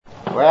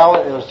Well,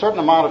 there's a certain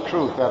amount of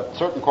truth that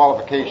certain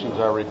qualifications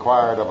are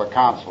required of a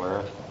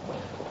counselor.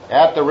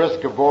 At the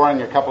risk of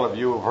boring a couple of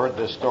you who've heard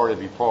this story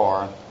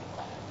before,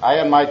 I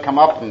had my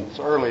comeuppance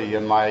early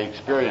in my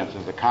experience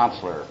as a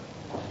counselor.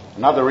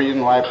 Another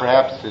reason why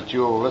perhaps that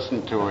you'll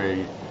listen to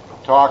a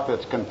talk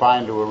that's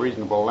confined to a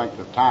reasonable length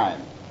of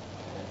time.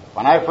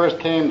 When I first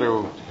came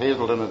to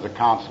Hazelden as a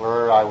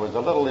counselor, I was a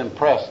little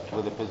impressed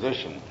with the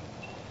position.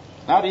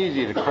 It's not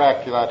easy to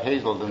crack that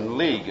Hazelden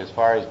league as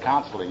far as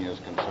counseling is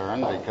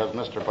concerned because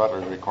Mr.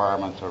 Butler's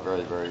requirements are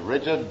very, very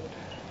rigid.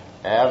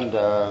 And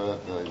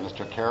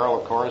Mr.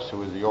 Carroll, of course,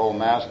 who is the old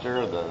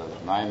master,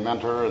 my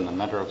mentor, and the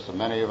mentor of so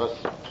many of us,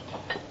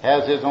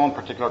 has his own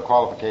particular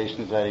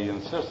qualifications that he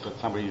insists that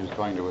somebody who's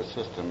going to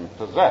assist him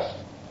possess.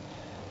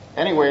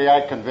 Anyway,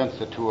 I convinced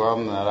the two of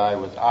them that I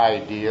was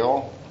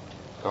ideal,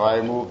 so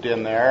I moved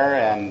in there,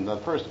 and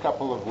the first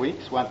couple of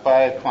weeks went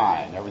by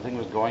fine. Everything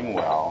was going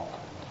well.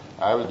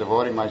 I was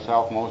devoting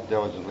myself most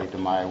diligently to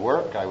my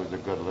work. I was a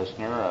good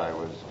listener. I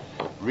was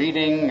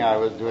reading. I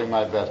was doing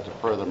my best to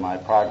further my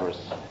progress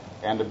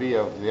and to be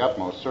of the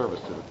utmost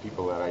service to the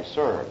people that I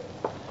served.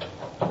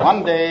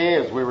 One day,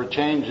 as we were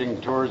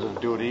changing tours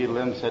of duty,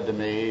 Lynn said to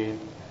me,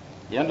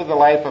 "The end of the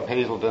life of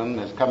Hazelden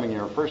is coming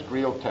your first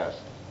real test."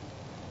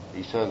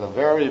 He says, "A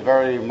very,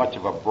 very much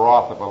of a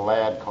broth of a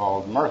lad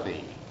called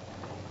Murphy."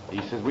 He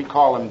says, "We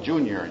call him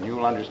Junior, and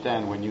you'll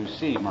understand when you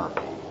see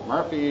Murphy."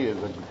 Murphy is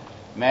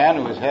a man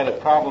who has had a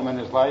problem in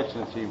his life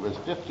since he was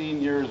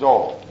 15 years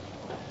old.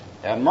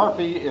 And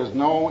Murphy is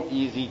no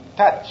easy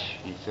touch.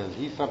 He says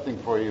he's something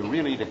for you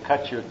really to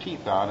cut your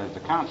teeth on as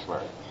a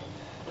counselor.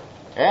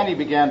 And he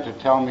began to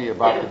tell me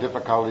about the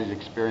difficulties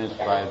experienced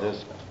by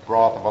this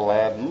broth of a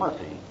lad,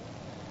 Murphy.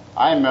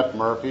 I met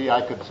Murphy.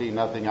 I could see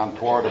nothing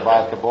untoward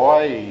about the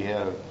boy. He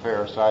had a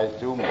fair size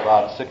to him,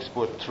 about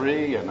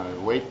 6'3", and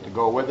a weight to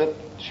go with it,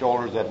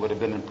 shoulders that would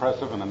have been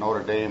impressive in a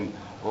Notre Dame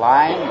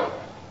line,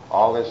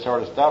 all this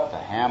sort of stuff, the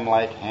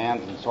ham-like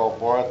hands and so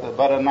forth,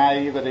 but a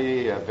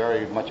naivety,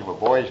 very much of a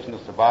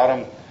boyishness about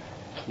him.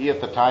 He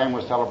at the time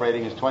was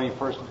celebrating his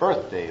 21st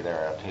birthday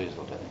there at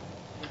Hazelden.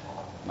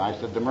 And I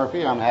said to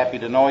Murphy, "I'm happy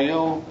to know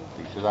you."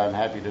 He said, "I'm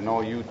happy to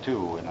know you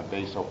too," in a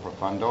basso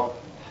profundo.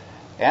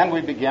 And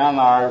we began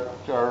our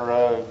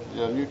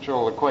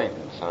mutual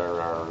acquaintance,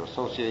 our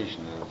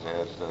association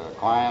as a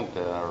client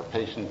or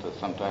patient, as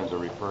sometimes are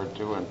referred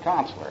to, and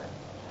counselor.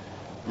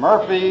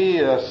 Murphy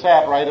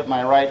sat right at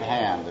my right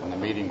hand in the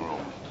meeting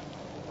room.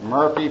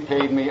 Murphy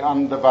paid me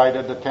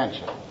undivided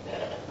attention.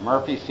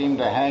 Murphy seemed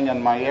to hang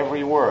on my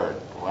every word.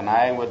 When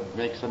I would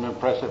make some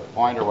impressive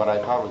point or what I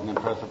thought was an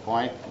impressive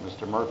point,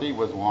 Mr. Murphy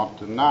was wont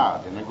to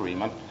nod in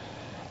agreement.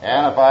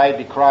 And if I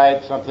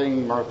decried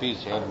something,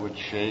 Murphy's head would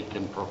shake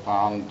in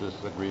profound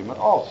disagreement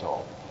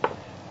also.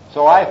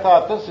 So I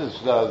thought, this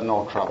is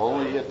no trouble.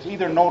 It's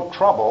either no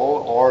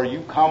trouble or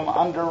you come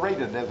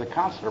underrated as a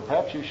counselor.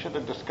 Perhaps you should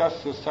have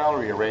discussed this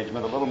salary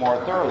arrangement a little more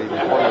thoroughly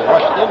before you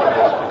rushed into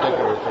this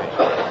particular thing.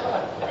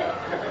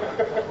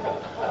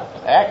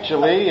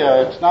 Actually,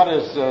 it's not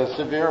as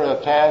severe a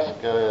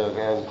task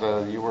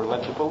as you were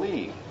led to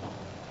believe.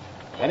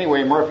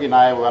 Anyway, Murphy and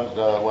I went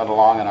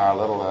along in our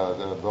little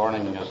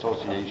learning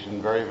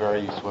association very,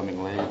 very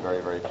swimmingly,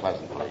 very, very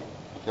pleasantly.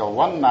 Until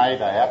one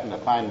night I happened to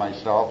find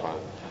myself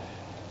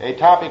a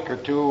topic or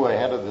two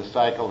ahead of the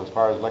cycle as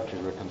far as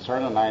lectures were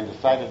concerned, and I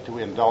decided to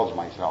indulge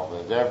myself,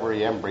 as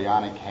every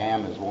embryonic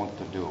ham is wont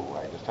to do.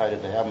 I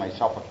decided to have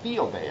myself a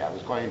field day. I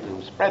was going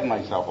to spread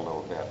myself a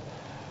little bit.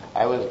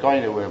 I was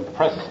going to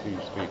impress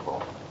these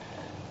people.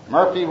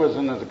 Murphy was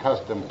in his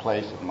accustomed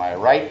place at my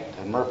right,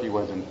 and Murphy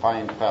was in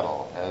fine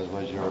fettle, as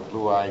was your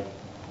blue-eyed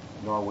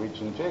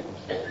Norwegian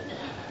Jacobson.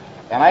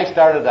 And I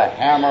started to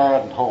hammer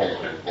at home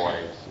with the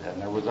boys,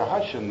 and there was a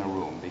hush in the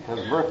room because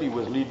Murphy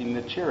was leading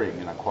the cheering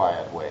in a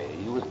quiet way.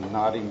 He was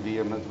nodding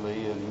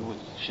vehemently, and he was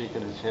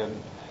shaking his head,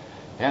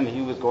 and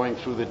he was going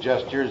through the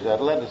gestures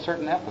that led a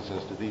certain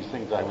emphasis to these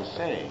things I was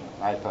saying.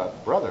 I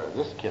thought, brother,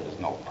 this kid is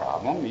no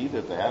problem,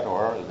 either that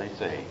or, as they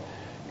say,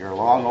 you're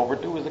long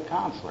overdue as a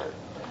counselor.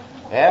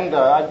 And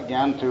I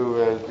began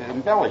to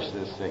embellish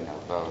this thing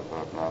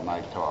of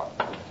my talk.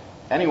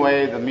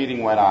 Anyway, the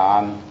meeting went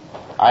on.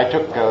 I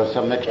took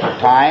some extra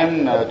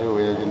time to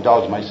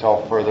indulge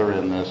myself further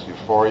in this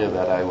euphoria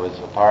that I was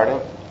a part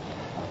of.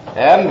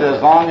 And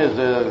as long as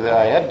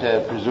I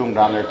had presumed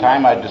on their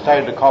time, I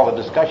decided to call the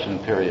discussion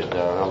period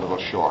a little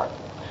short.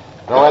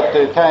 So at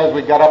the time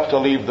we got up to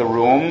leave the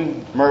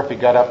room, Murphy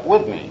got up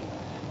with me.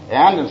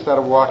 And instead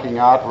of walking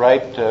out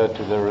right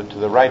to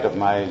the right of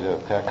my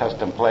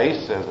accustomed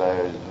place, as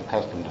I was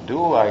accustomed to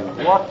do, I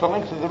walked the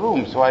length of the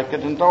room so I could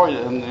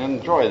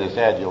enjoy this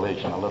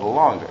adulation a little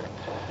longer.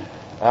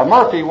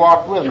 Murphy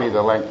walked with me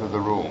the length of the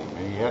room.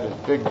 He had his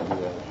big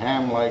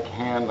ham-like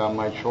hand on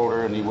my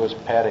shoulder, and he was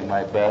patting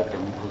my back,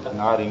 and he was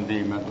nodding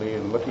vehemently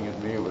and looking at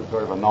me with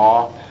sort of an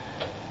awe.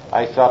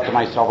 I thought to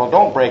myself, well,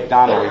 don't break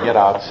down till we get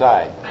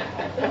outside.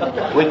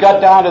 We got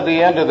down to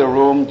the end of the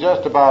room,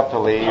 just about to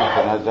leave,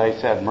 and as I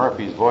said,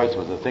 Murphy's voice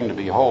was a thing to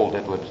behold.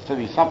 It would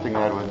be something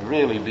that would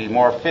really be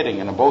more fitting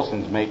in a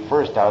boatswain's mate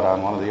first out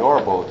on one of the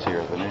ore boats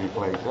here than any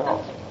place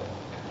else.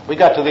 We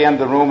got to the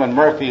end of the room, and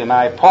Murphy and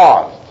I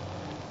paused.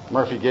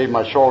 Murphy gave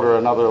my shoulder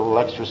another little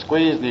extra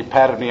squeeze, and he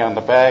patted me on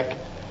the back.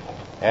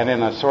 And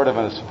in a sort of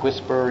a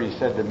whisper, he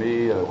said to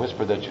me, a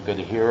whisper that you could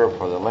hear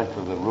for the length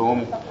of the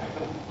room,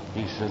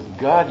 he says,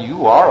 "God,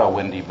 you are a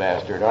windy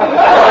bastard, aren't you?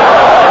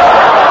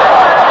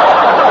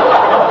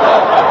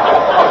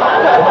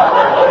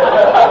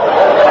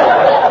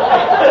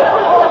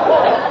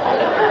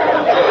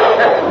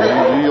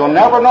 You'll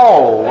never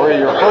know where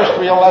your first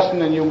real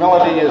lesson in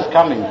humility is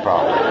coming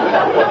from."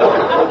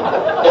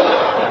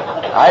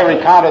 I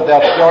recounted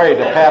that story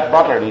to Pat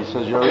Butler, and he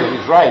says,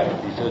 he's right.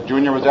 He says,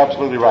 Junior was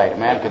absolutely right. A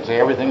man can say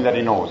everything that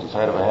he knows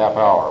inside of a half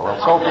hour. Well,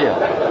 so be it.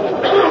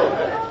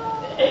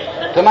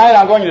 Tonight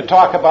I'm going to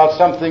talk about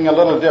something a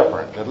little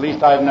different. At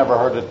least I've never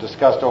heard it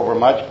discussed over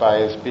much by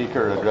a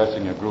speaker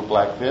addressing a group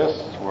like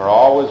this. We're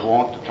always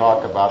wont to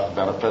talk about the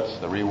benefits,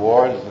 the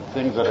rewards, the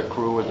things that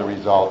accrue as a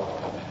result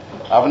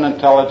of an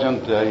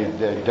intelligent,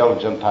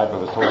 diligent type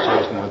of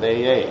association with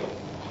AA.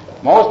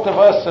 Most of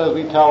us, as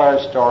we tell our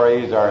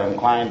stories, are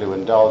inclined to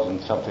indulge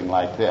in something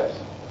like this.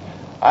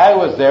 I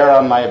was there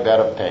on my bed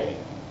of pain.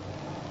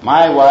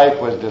 My wife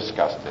was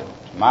disgusted.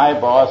 My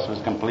boss was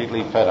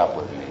completely fed up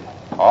with me.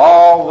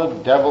 All the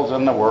devils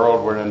in the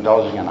world were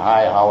indulging in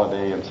high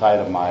holiday inside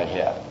of my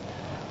head.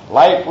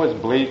 Life was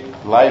bleak.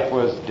 Life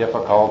was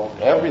difficult.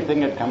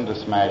 Everything had come to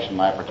smash in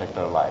my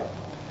particular life.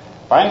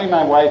 Finally,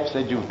 my wife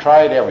said, "You've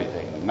tried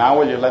everything. Now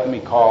will you let me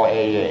call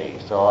AA?"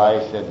 So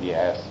I said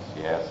yes.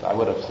 I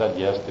would have said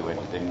yes to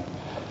anything.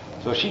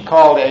 So she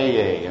called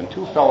AA, and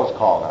two fellows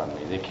called on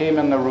me. They came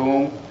in the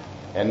room,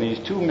 and these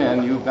two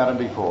men, you've met them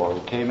before, who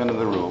came into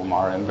the room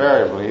are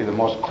invariably the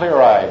most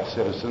clear-eyed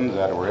citizens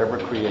that were ever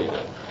created.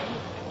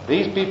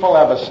 These people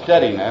have a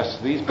steadiness.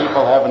 These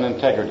people have an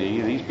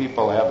integrity. These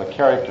people have a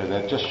character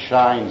that just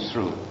shines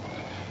through.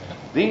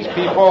 These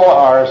people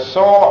are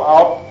so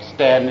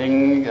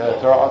outstanding,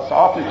 they're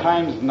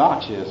oftentimes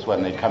noxious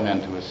when they come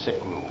into a sick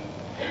room.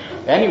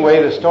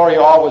 Anyway, the story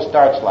always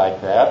starts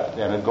like that,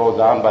 and it goes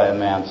on by a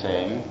man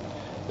saying,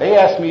 they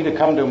asked me to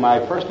come to my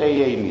first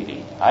AA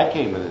meeting. I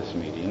came to this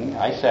meeting.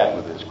 I sat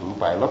with this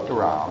group. I looked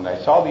around. I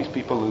saw these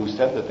people who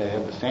said that they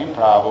had the same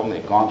problem.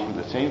 They'd gone through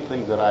the same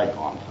things that I'd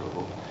gone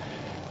through.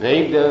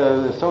 They'd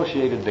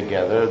associated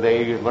together.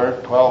 They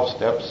learned 12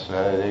 steps.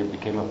 They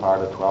became a part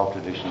of 12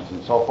 traditions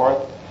and so forth.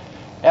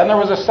 And there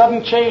was a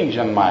sudden change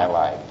in my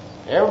life.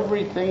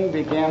 Everything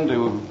began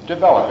to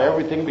develop.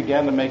 Everything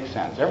began to make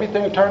sense.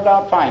 Everything turned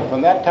out fine.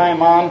 From that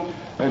time on,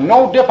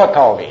 no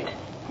difficulty.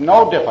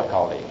 No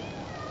difficulty.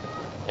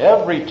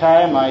 Every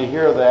time I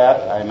hear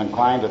that, I'm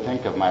inclined to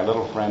think of my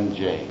little friend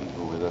Jane,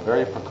 who was a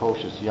very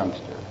precocious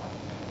youngster.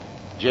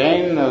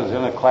 Jane was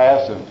in a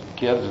class of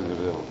kids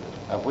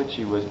of which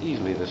she was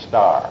easily the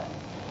star.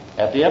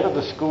 At the end of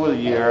the school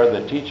year,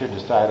 the teacher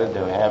decided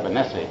to have an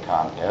essay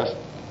contest.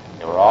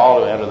 They were all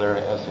to enter their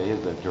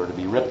essays that were to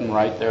be written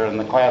right there in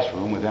the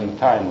classroom within the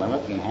time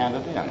limit and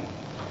handed in.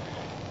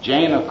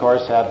 Jane, of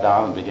course, sat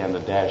down and began to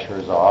dash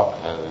hers off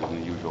in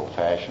the usual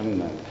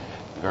fashion, and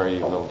very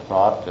little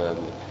thought,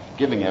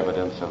 giving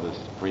evidence of the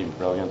supreme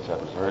brilliance that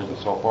was hers and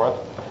so forth.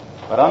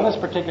 But on this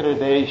particular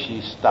day,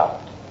 she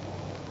stopped.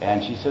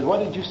 And she said, "What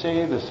did you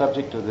say the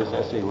subject of this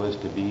essay was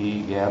to be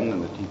again?"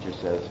 And the teacher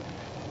says,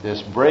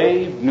 "This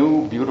brave,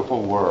 new,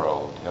 beautiful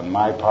world, and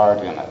my part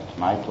in it,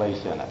 my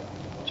place in it."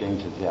 Jane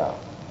says, "Yeah."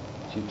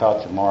 She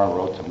thought some more,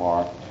 wrote some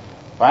more.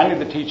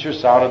 Finally, the teacher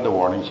sounded the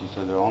warning. She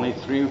said, "There are only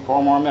 3 or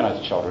 4 more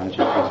minutes, children.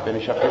 You please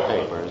finish up your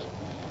papers."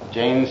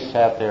 Jane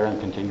sat there and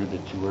continued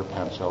to chew her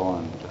pencil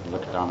and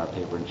look down her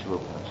paper and chew her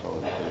pencil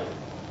and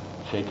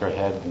shake her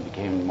head and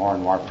became more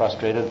and more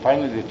frustrated.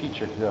 Finally, the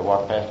teacher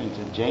walked past me and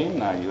said,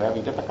 "Jane, are you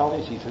having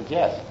difficulty?" She said,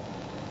 "Yes.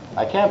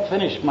 I can't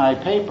finish my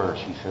paper."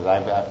 She said,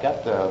 I've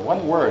got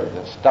one word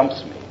that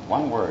stumps me.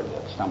 One word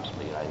that stumps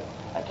me.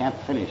 I can't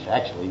finish,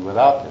 actually,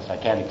 without this. I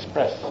can't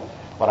express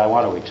what I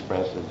want to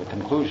express as the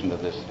conclusion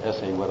of this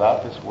essay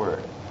without this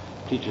word.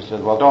 The teacher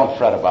said, "Well, don't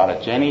fret about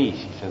it, Jenny."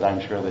 She says, "I'm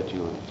sure that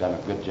you've done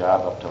a good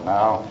job up till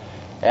now."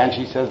 And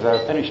she says,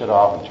 "Finish it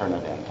off and turn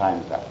it in.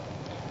 Time's up."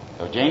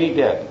 So Janie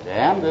did,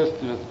 and this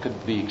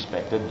could be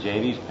expected.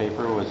 Janie's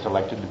paper was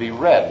selected to be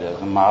read as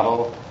a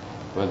model,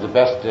 was the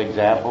best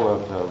example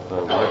of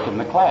the work in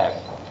the class.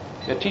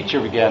 The teacher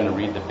began to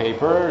read the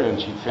paper,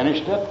 and she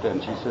finished it,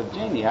 and she said,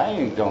 "Janie,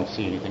 I don't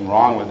see anything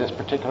wrong with this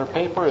particular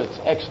paper. It's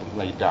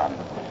excellently done."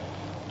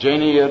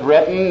 Janie had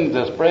written,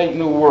 "This brave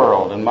new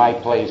world and my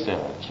place in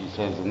it." She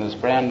says, "In this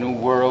brand new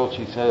world,"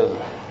 she says,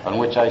 "on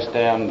which I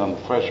stand on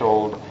the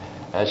threshold,"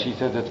 she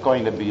says, "it's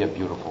going to be a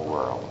beautiful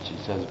world." She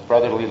says,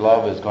 "Brotherly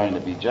love is going to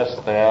be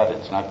just that.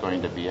 It's not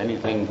going to be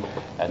anything,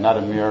 not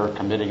a mere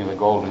committing of the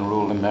golden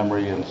rule in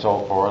memory and so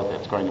forth.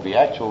 It's going to be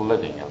actual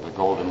living of the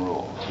golden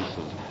rule." She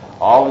says,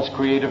 "All this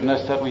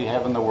creativeness that we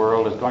have in the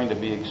world is going to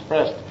be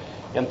expressed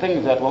in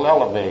things that will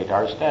elevate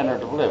our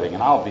standard of living,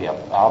 and I'll be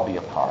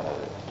a part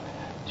of it."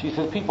 She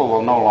says, "People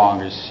will no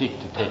longer seek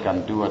to take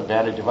undue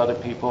advantage of other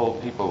people.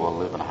 People will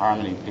live in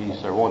harmony and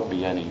peace. There won't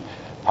be any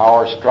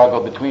power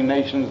struggle between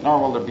nations, nor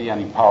will there be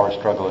any power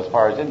struggle as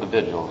far as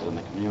individuals in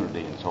the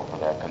community and so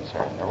forth are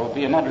concerned. There will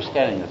be an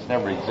understanding that's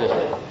never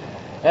existed.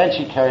 And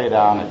she carried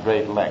on at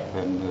great length,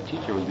 and the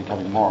teacher was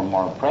becoming more and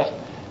more impressed.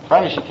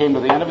 Finally, she came to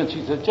the end of it, and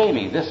she said,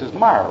 "Jamie, this is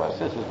marvelous.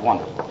 This is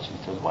wonderful." She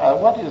says, "Well,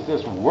 what is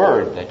this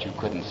word that you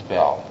couldn't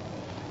spell?"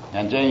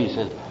 And Jamie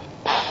says,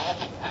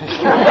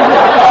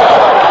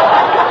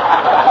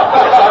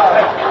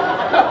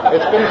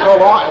 It's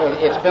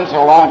been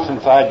so long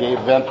since I gave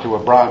vent to a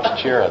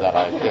Bronx cheer that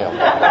I failed.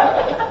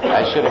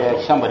 I should have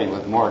had somebody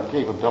with more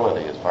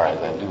capability as far as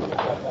I do it.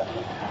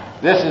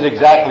 This is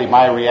exactly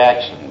my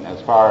reaction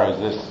as far as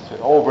this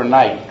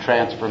overnight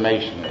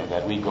transformation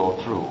that we go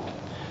through.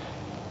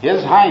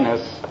 His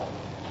Highness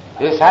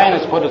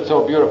put it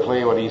so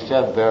beautifully when he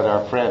said that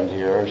our friend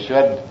here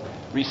should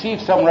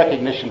receive some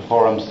recognition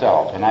for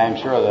himself, and I am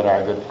sure that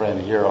our good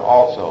friend here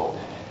also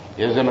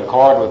is in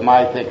accord with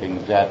my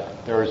thinking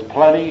that there is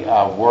plenty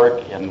of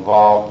work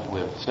involved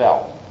with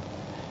self.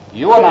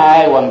 You and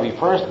I, when we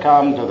first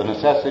come to the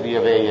necessity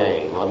of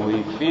AA, when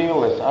we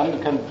feel this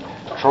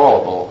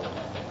uncontrollable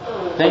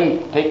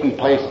thing taking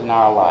place in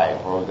our life,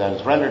 or that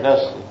has rendered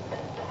us,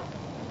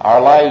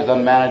 our lives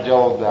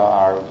unmanageable,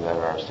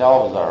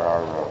 ourselves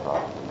are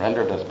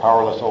rendered us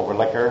powerless over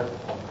liquor,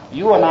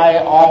 you and I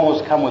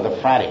almost come with a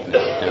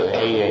franticness to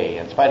AA,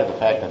 in spite of the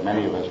fact that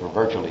many of us were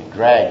virtually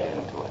dragged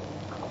into it.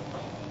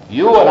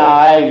 You and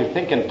I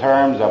think in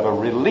terms of a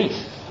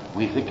release.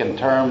 We think in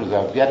terms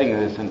of getting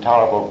this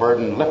intolerable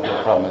burden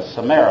lifted from us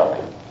summarily.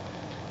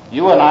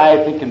 You and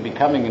I think in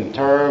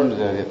terms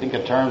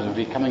of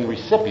becoming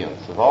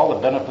recipients of all the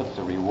benefits,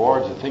 the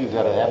rewards, the things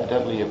that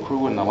evidently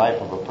accrue in the life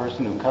of a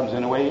person who comes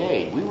into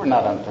AA. We were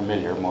not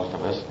unfamiliar, most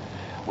of us,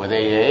 with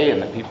AA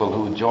and the people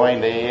who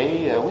joined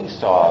AA. We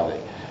saw the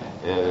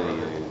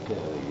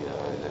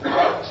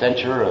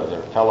censure of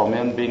their fellow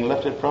men being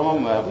lifted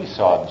from them. We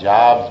saw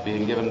jobs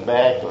being given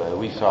back.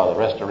 We saw the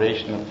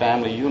restoration of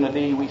family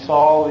unity. We saw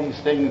all these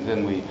things,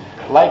 and we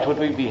liked what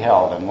we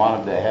beheld and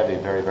wanted to have a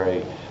very,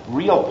 very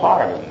real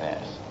part in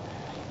this.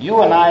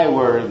 You and I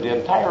were in the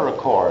entire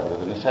accord with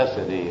the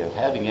necessity of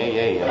having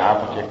AA in our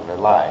particular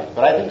lives.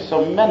 But I think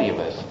so many of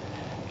us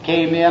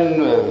came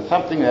in with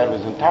something that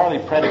was entirely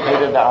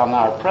predicated on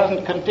our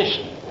present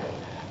condition.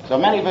 So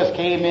many of us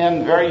came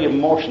in very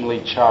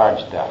emotionally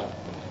charged up.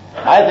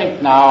 I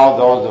think now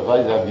those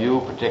of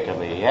you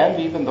particularly, and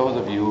even those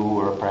of you who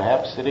are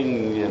perhaps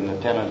sitting in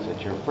attendance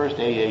at your first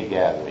AA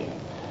gathering,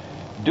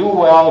 do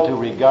well to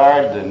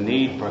regard the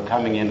need for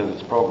coming into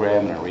this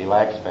program in a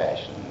relaxed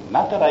fashion.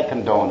 Not that I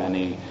condone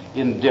any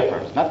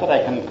indifference, not that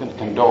I can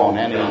condone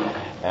any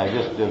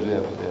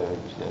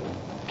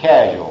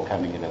casual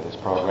coming into this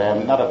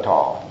program, not at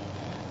all.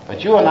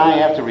 But you and I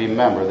have to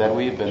remember that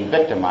we've been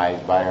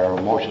victimized by our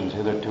emotions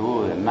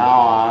hitherto, and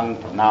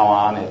from now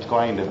on, it's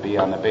going to be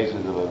on the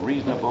basis of a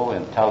reasonable,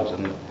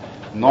 intelligent,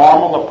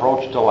 normal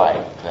approach to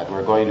life that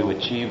we're going to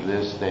achieve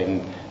this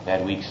thing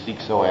that we seek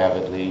so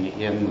avidly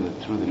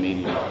through the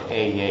medium of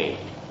AA.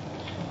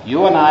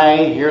 You and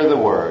I hear the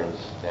words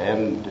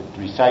and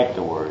recite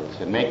the words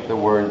and make the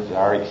words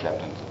our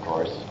acceptance, of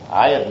course.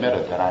 I admit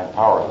it that I'm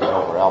powerless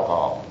over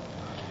alcohol.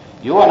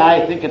 You and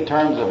I think in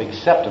terms of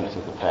acceptance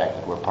of the fact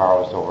that we're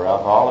powerless over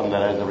alcohol and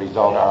that as a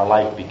result our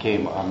life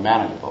became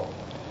unmanageable.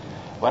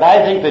 But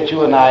I think that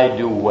you and I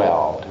do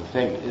well to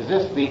think, is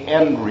this the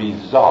end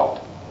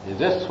result? Is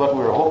this what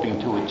we're hoping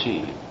to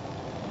achieve?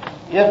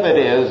 If it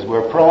is,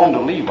 we're prone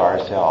to leave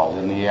ourselves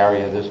in the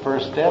area of this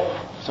first step.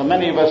 So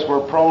many of us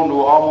were prone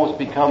to almost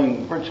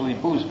become virtually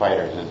booze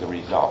fighters as a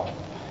result.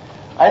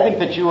 I think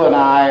that you and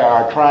I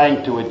are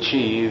trying to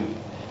achieve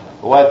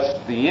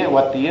what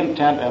the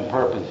intent and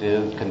purpose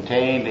is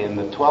contained in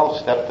the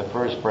 12th step, the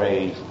first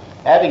phrase,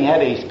 having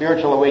had a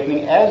spiritual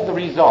awakening as the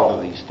result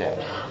of these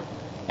steps.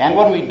 And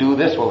when we do,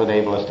 this will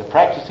enable us to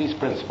practice these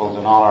principles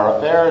in all our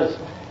affairs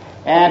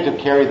and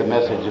to carry the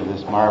message of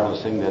this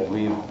marvelous thing that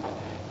we've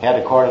had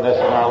accorded us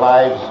in our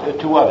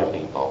lives to other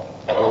people.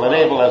 It will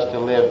enable us to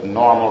live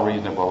normal,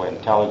 reasonable,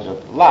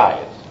 intelligent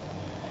lives.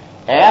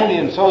 And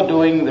in so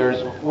doing,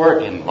 there's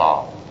work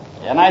involved.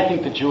 And I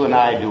think that you and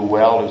I do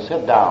well to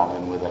sit down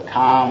and with a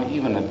calm,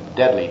 even a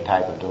deadly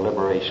type of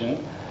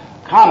deliberation,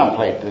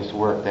 contemplate this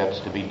work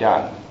that's to be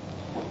done.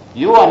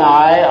 You and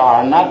I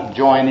are not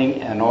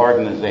joining an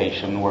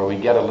organization where we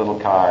get a little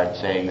card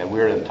saying that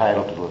we're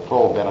entitled to the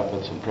full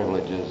benefits and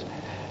privileges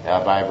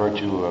by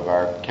virtue of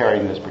our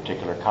carrying this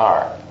particular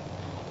card.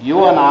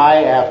 You and I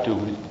have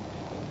to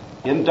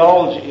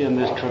indulge in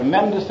this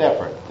tremendous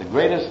effort, the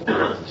greatest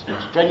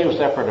strenuous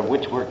effort of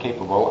which we're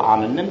capable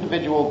on an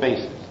individual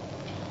basis.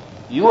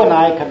 You and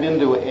I come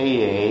into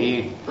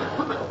AA,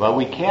 but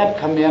we can't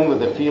come in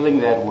with the feeling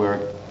that we're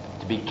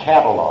to be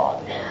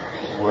cataloged.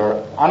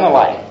 We're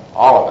unalike,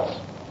 all of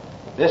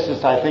us. This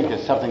is, I think,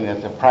 is something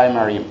that's of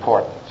primary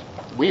importance.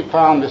 We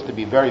found this to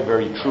be very,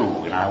 very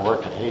true in our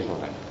work at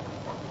Hazelden.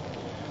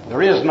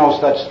 There is no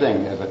such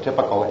thing as a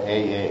typical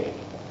AA.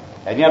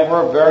 And yet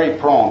we're very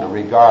prone to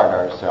regard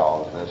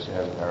ourselves as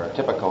a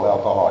typical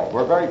alcoholic.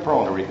 We're very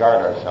prone to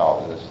regard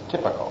ourselves as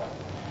typical.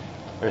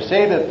 They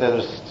say that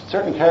there's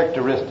certain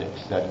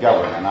characteristics that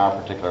govern in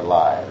our particular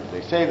lives.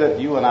 They say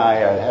that you and I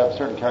have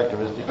certain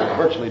characteristics that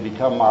virtually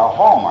become our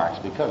hallmarks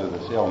because of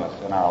this illness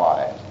in our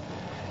lives.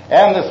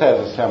 And this has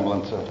a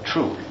semblance of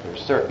truth.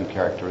 There's certain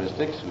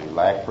characteristics. We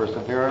lack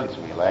perseverance.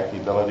 We lack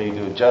the ability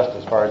to adjust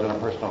as far as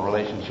interpersonal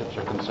relationships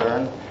are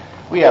concerned.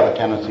 We have a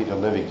tendency to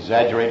live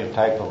exaggerated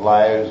type of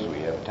lives.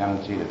 We have a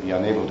tendency to be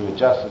unable to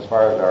adjust as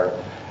far as our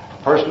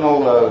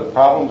personal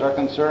problems are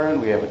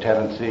concerned. We have a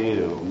tendency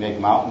to make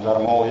mountains out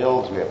of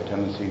molehills. We have a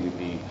tendency to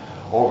be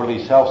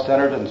overly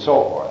self-centered and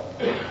so forth.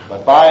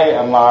 But by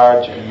and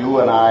large, you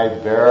and I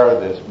bear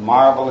this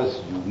marvelous,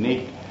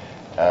 unique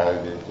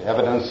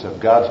evidence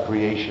of God's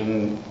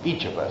creation,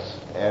 each of us.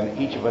 And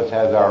each of us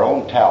has our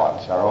own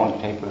talents, our own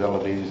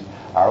capabilities,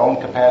 our own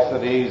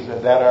capacities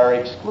that are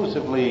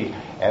exclusively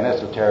and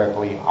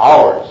esoterically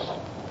ours.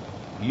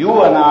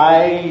 You and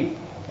I,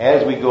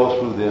 as we go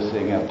through this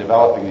thing of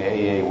developing the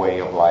AA way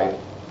of life,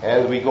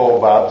 as we go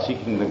about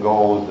seeking the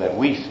goals that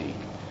we seek,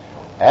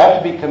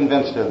 have to be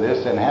convinced of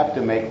this and have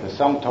to make the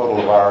sum total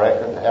of our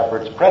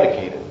efforts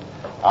predicated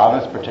on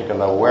this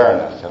particular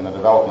awareness and the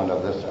development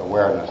of this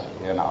awareness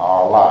in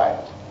our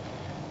lives.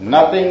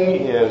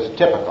 Nothing is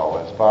typical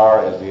as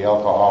far as the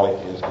alcoholic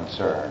is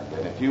concerned.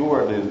 And if you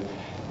were to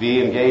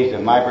be engaged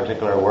in my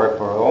particular work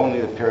for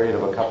only the period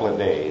of a couple of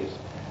days,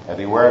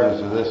 the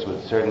awareness of this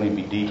would certainly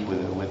be deep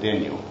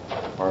within you.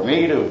 For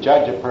me to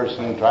judge a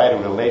person, try to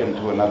relate him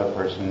to another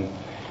person,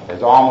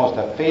 is almost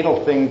a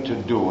fatal thing to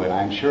do, and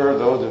I'm sure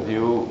those of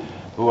you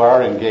who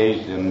are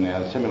engaged in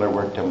similar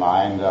work to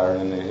mine are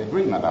in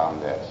agreement on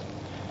this.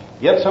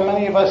 Yet so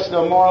many of us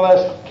more or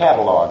less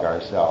catalog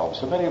ourselves.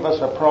 So many of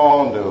us are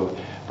prone to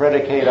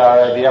predicate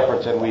the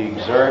efforts that we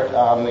exert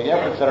on the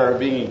efforts that are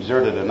being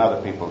exerted in other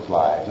people's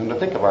lives, and to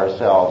think of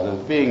ourselves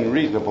as being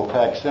reasonable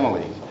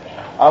facsimiles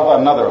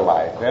of another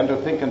life, and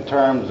to think in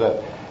terms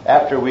that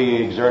after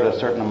we exert a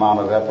certain amount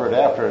of effort,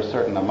 after a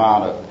certain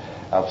amount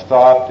of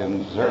thought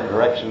in certain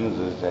directions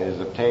is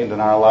obtained in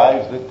our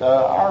lives, that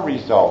our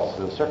results,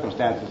 the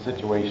circumstances,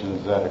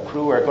 situations that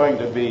accrue are going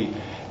to be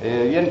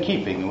in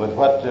keeping with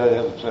what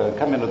has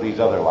come into these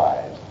other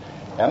lives.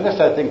 And this,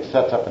 I think,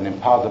 sets up an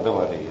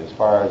impossibility as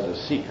far as the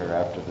seeker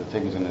after the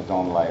things in his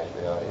own life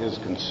is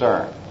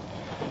concerned.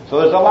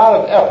 So there's a lot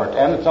of effort,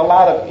 and it's a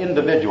lot of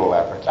individual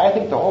efforts. I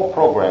think the whole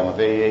program of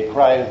AA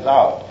cries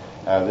out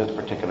this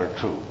particular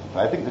truth.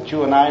 I think that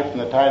you and I, from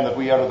the time that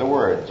we utter the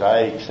words,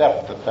 I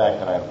accept the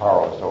fact that I'm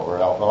powerless over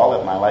alcohol,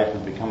 that my life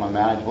has become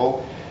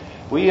unmanageable,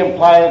 we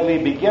impliedly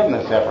begin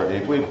this effort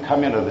if we've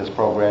come into this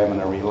program in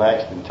a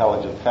relaxed,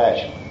 intelligent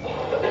fashion.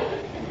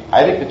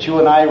 I think that you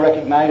and I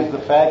recognize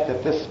the fact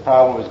that this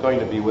problem is going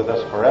to be with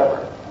us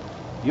forever.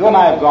 You and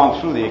I have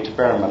gone through the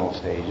experimental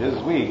stages.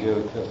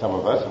 Some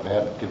of us have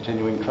had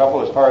continuing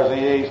trouble as far as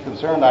AA is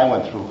concerned. I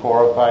went through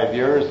 4 or 5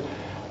 years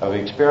of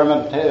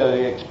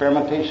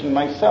experimentation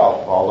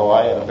myself, although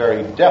I had a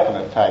very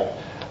definite type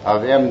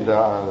of end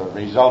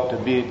result to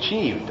be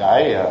achieved.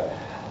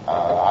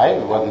 I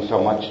wasn't so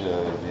much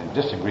in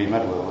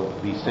disagreement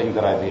with these things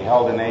that I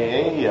beheld in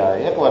AA.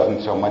 It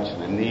wasn't so much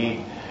the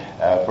need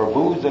for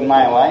booze in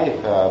my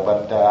life,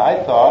 but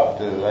I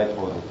thought, I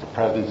suppose it's the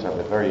presence of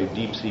a very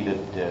deep-seated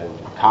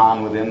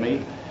con within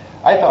me.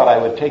 I thought I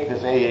would take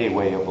this AA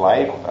way of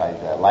life.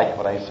 I liked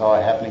what I saw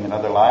happening in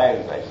other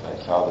lives. I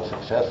saw the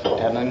success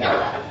attending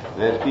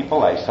those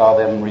people. I saw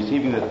them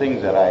receiving the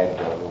things that I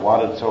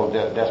wanted so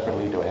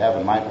desperately to have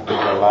in my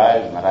particular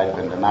lives and that I'd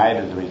been denied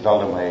as a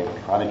result of my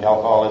chronic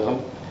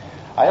alcoholism.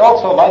 I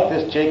also liked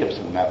this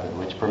Jacobson method,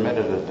 which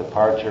permitted a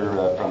departure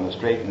from the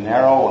straight and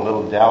narrow, a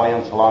little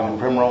dalliance along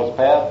the primrose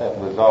path that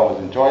was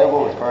always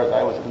enjoyable as far as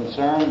I was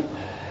concerned.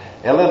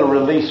 A little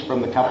release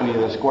from the company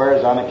of the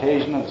squares on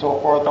occasion and so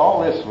forth.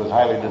 All this was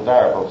highly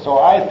desirable. So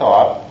I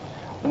thought,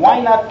 why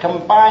not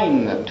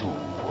combine the two?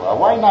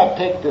 Why not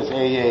take this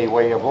AA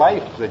way of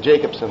life, the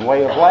Jacobson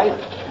way of life,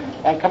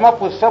 and come up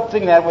with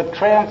something that would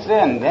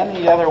transcend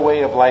any other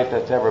way of life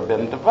that's ever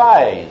been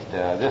devised?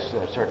 This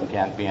certainly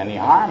can't be any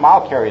harm.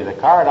 I'll carry the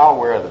card. I'll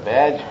wear the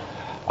badge.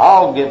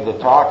 I'll give the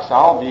talks.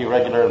 I'll be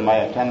regular in my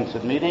attendance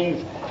at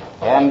meetings.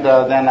 And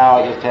then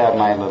I'll just have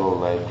my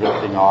little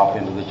drifting off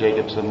into the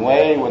Jacobson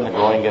way when the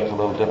going gets a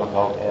little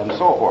difficult and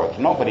so forth.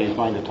 Nobody's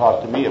going to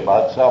talk to me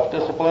about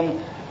self-discipline.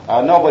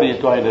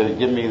 Nobody's going to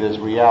give me this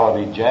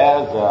reality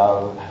jazz.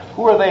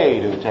 Who are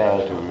they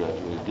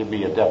to give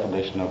me a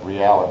definition of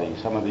reality?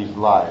 Some of these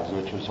lives,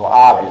 which are so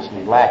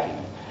obviously lacking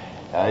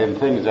in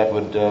things that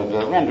would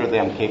render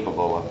them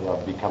capable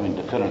of becoming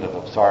definitive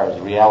as far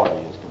as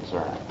reality is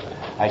concerned.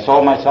 I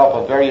sold myself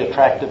a very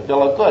attractive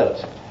bill of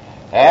goods.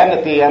 And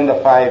at the end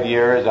of 5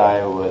 years,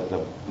 I was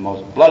the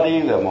most bloody,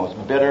 the most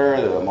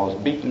bitter, the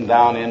most beaten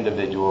down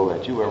individual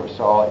that you ever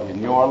saw in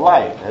your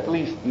life, at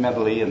least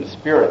mentally and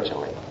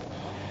spiritually.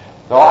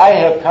 So I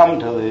have come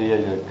to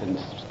the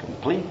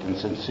complete and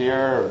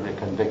sincere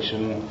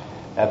conviction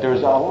that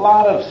there's a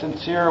lot of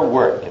sincere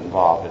work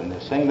involved in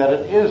this thing, that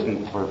it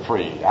isn't for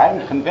free.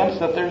 I'm convinced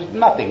that there's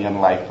nothing in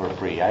life for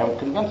free. I am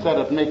convinced that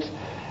it makes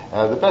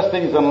The best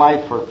things in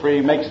life for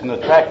free makes an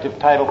attractive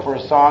title for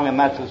a song, and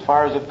that's as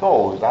far as it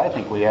goes. I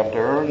think we have to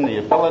earn the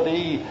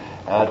ability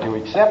to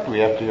accept. We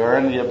have to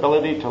earn the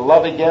ability to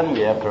love again. We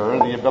have to earn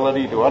the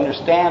ability to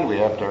understand. We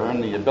have to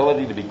earn the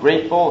ability to be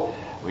grateful.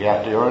 We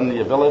have to earn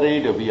the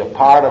ability to be a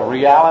part of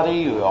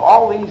reality.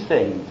 All these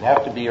things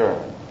have to be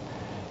earned.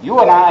 You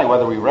and I,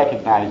 whether we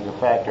recognize the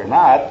fact or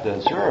not,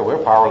 sure,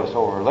 we're powerless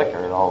over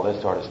liquor and all this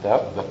sort of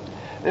stuff, but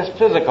this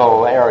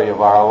physical area of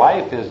our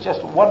life is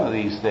just one of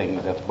these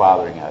things that's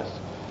bothering us.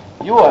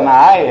 You and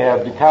I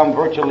have become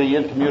virtually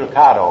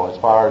incommunicado as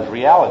far as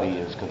reality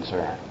is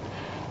concerned.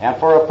 And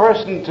for a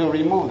person to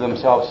remove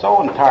themselves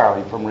so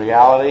entirely from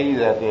reality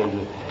that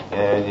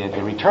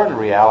the return to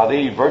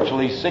reality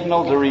virtually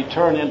signals a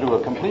return into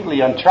a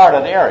completely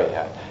uncharted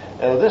area,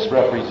 this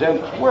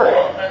represents work.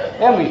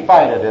 And we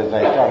find it, as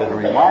I started to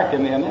remark,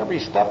 in every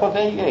step of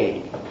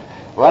AA.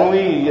 When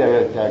we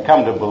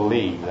come to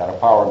believe that a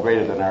power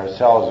greater than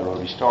ourselves will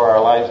restore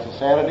our lives to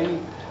sanity,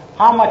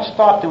 how much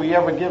thought do we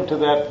ever give to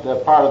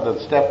that part of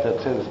the step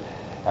that says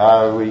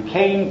we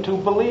came to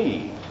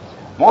believe?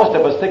 Most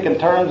of us think in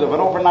terms of an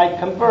overnight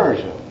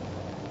conversion.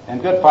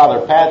 And good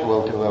Father Pat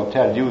will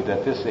tell you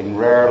that this thing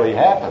rarely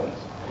happens.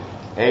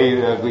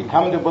 We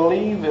come to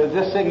believe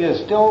this thing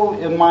is still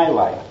in my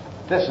life.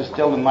 This is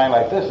still in my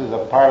life. This is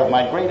a part of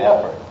my great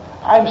effort.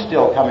 I'm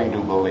still coming to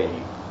believe.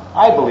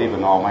 I believe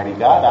in Almighty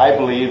God. I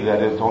believe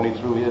that it's only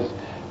through His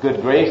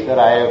good grace that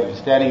I am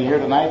standing here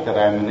tonight, that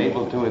I'm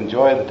able to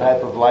enjoy the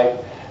type of life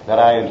that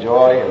I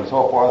enjoy, and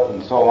so forth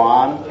and so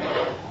on.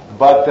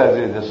 But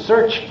the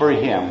search for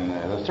Him,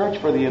 the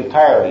search for the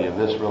entirety of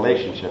this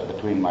relationship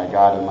between my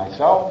God and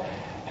myself,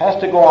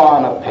 has to go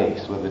on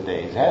apace with the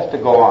days, has to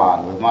go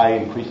on with my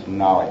increasing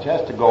knowledge,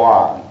 has to go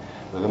on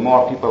with the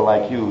more people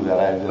like you that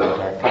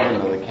are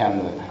coming to the ken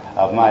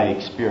of my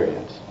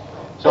experience.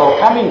 So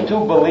coming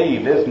to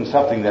believe isn't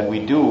something that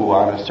we do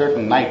on a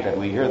certain night that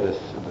we hear the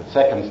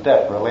second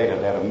step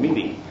related at a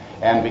meeting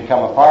and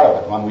become a part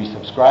of it when we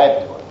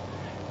subscribe to it.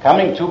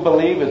 Coming to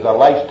believe is a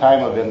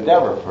lifetime of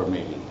endeavor for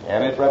me,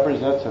 and it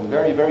represents a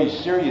very, very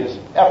serious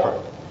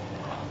effort.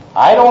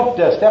 I don't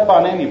step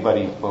on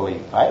anybody's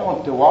belief. I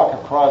don't walk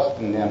across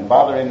and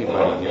bother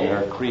anybody in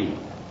their creed.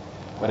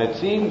 But it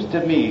seems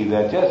to me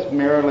that just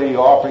merely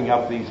offering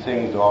up these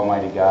things to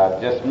Almighty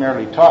God, just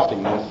merely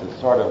tossing this as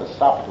sort of a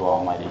sop to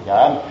Almighty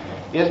God,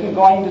 isn't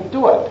going to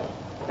do it.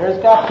 There's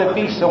got to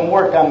be some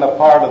work on the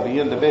part of the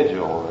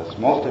individual, as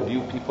most of you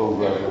people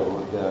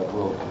will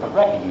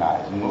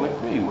recognize and will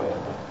agree with.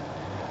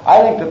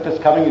 I think that this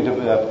coming to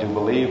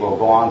believe will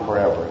go on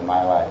forever in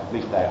my life. At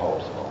least I hope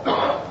so.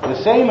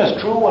 The same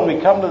is true when we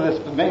come to this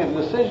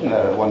decision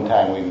that at one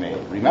time we made.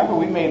 Remember,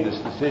 we made this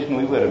decision.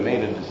 We would have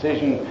made a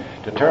decision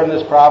to turn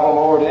this problem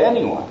over to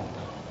anyone.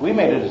 We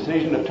made a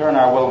decision to turn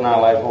our will and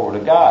our life over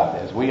to God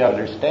as we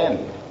understand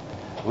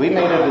it. We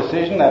made a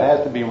decision that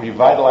has to be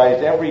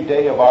revitalized every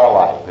day of our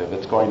life if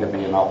it's going to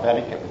be an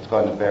authentic, if it's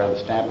going to bear the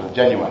stamp of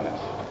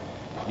genuineness.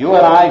 You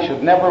and I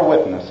should never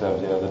witness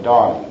of the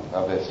dawning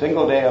of a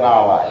single day in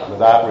our life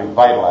without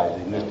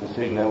revitalizing this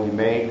decision that we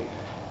made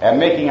and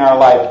making our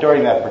life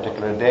during that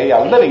particular day a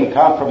living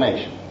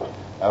confirmation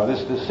of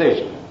this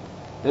decision.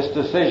 This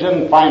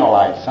decision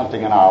finalized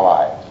something in our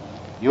lives.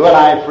 You and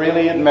I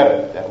freely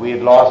admitted that we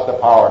had lost the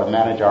power to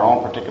manage our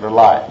own particular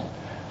lives.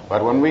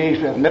 But when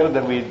we admitted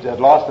that we had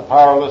lost the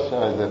power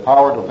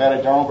to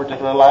manage our own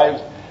particular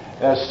lives,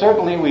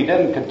 certainly we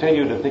didn't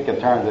continue to think in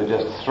terms of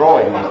just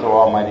throwing this to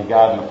Almighty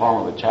God in the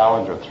form of a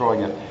challenge or throwing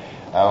it,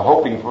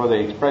 hoping for the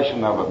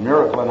expression of a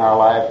miracle in our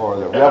life or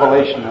the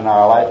revelation in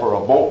our life or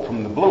a bolt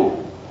from the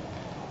blue.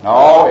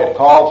 No, it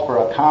calls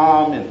for a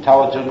calm,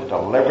 intelligent,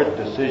 deliberate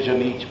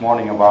decision each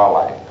morning of our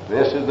life.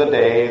 This is the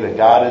day that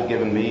God has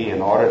given me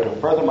in order to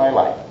further my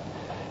life,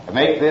 to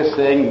make this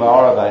thing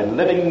more of a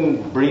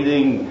living,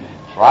 breathing,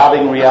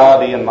 throbbing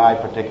reality in my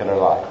particular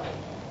life.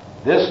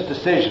 This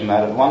decision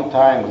that at one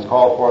time was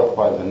called forth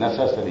by the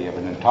necessity of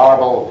an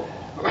intolerable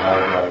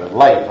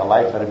life, a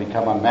life that had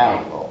become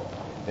unmanageable,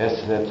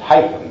 it's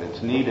heightened,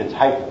 its need is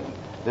heightened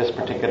this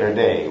particular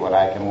day when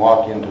I can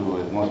walk into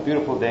the most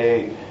beautiful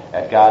day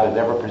that God has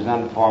ever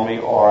presented for me,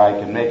 or I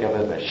can make of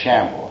it a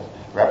shambles,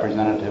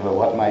 representative of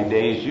what my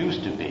days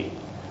used to be.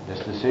 This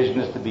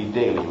decision is to be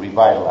daily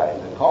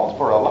revitalized. It calls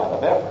for a lot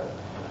of effort.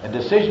 A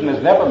decision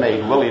is never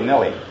made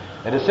willy-nilly.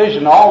 A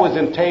decision always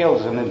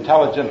entails an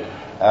intelligent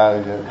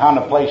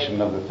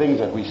contemplation of the things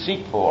that we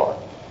seek for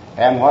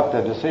and what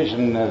the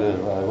decision,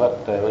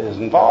 is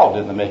involved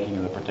in the making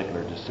of the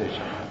particular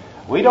decision.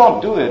 We don't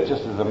do it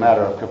just as a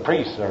matter of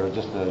caprice or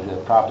just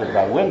prompted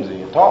by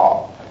whimsy at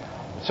all.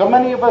 So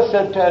many of us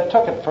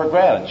took it for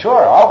granted.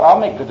 Sure, I'll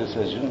make the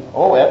decision.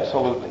 Oh,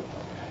 absolutely.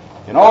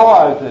 You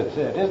know,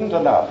 it isn't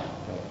enough.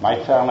 It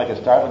might sound like a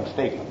startling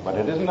statement, but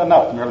it isn't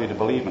enough merely to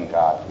believe in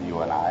God for you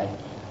and I.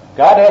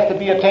 God has to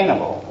be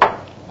attainable.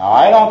 Now,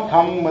 I don't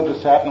come with a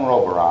satin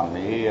robe around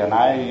me,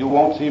 and you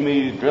won't see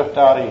me drift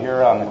out of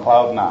here on the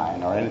Cloud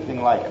 9 or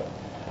anything like it.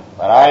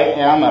 But I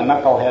am a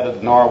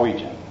knuckle-headed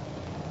Norwegian.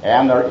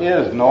 And there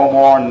is no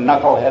more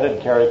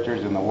knuckle-headed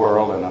characters in the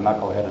world than a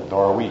knuckle-headed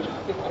Norwegian.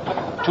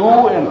 2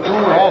 and 2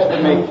 has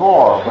to make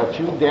 4, but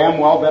you damn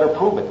well better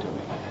prove it to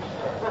me.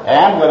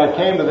 And when it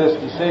came to this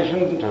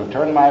decision to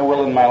turn my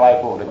will and my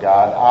life over to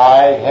God,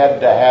 I had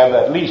to have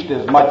at least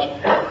as much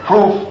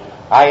proof.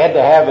 I had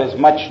to have as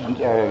much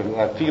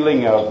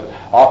feeling of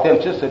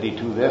authenticity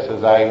to this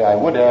as I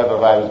would have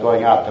if I was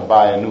going out to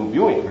buy a new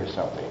Buick or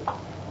something.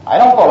 I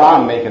don't go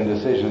around making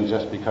decisions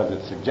just because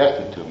it's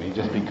suggested to me,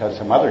 just because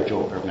some other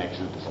joker makes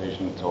a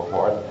decision and so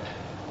forth.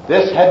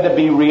 This had to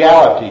be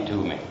reality to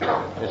me.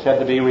 This had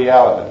to be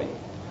reality.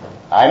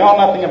 I know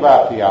nothing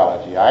about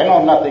theology. I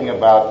know nothing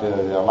about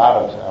a lot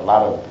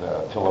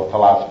of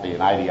philosophy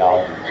and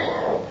ideology and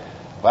so forth.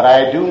 But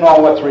I do know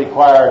what's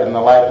required in the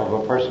life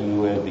of a person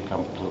who has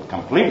become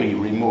completely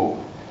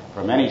removed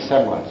from any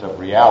semblance of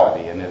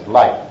reality in his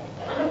life.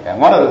 And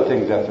one of the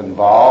things that's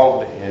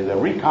involved is a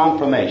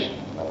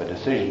reconfirmation of a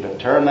decision to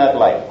turn that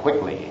life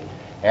quickly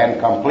and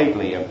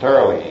completely and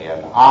thoroughly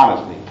and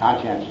honestly,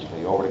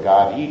 conscientiously over to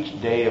God each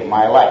day of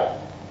my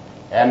life.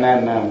 And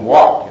then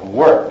walk and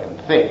work and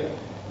think,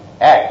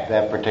 act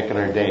that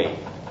particular day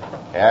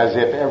as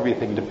if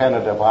everything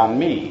depended upon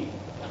me,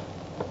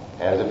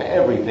 as if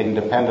everything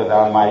depended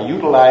on my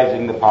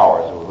utilizing the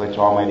powers with which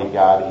Almighty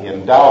God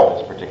endowed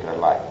this particular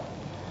life.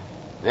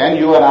 Then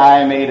you and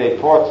I made a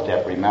 4th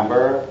step,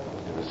 remember?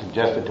 It was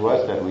suggested to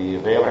us that we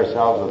avail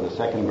ourselves of the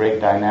second great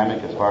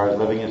dynamic as far as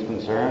living is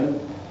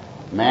concerned.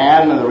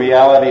 Man, the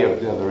reality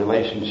of the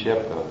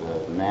relationship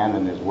of the man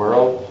and his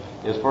world,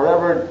 is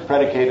forever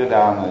predicated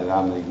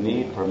on the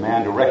need for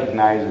man to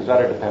recognize his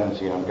utter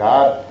dependency on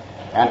God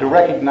and to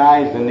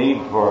recognize the need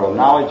for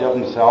knowledge of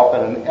himself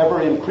and an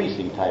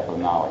ever-increasing type of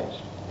knowledge.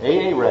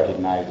 AA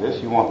recognize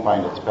this. You won't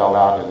find it spelled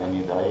out in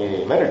any of the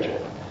AA literature.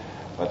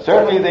 But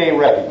certainly they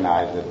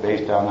recognize it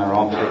based on their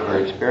own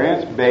particular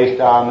experience, based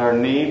on their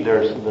need,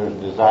 their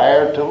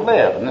desire to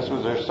live. And this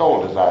was their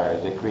sole desire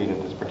as they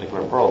created this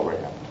particular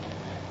program.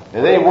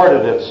 They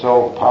worded it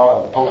so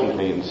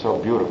potently and so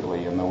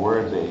beautifully in the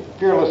words, a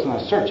fearless and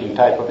a searching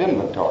type of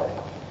inventory.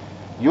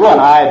 You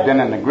and I had been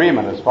in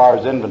agreement as far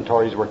as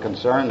inventories were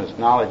concerned, as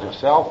knowledge of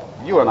self.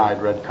 You and I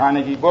had read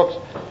Carnegie books.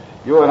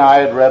 You and I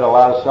had read a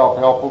lot of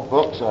self-help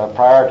books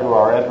prior to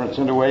our entrance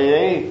into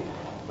AA.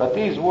 But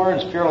these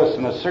words, fearless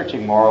and a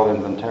searching moral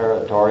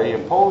inventory,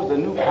 imposed a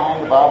new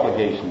kind of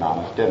obligation on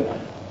us, didn't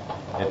it?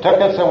 It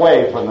took us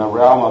away from the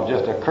realm of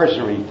just a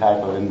cursory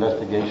type of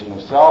investigation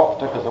of self,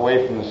 took us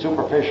away from the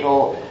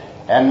superficial,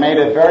 and made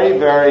it very,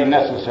 very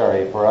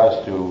necessary for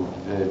us to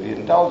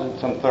indulge in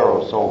some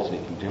thorough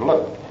soul-seeking, to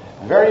look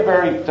very,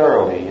 very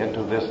thoroughly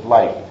into this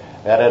life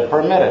that had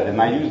permitted, and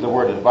I use the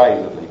word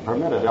advisedly,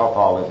 permitted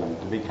alcoholism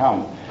to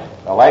become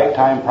a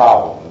lifetime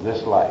problem of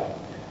this life.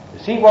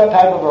 To see what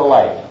type of a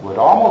life would,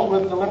 almost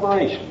with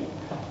deliberation,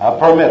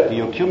 permit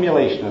the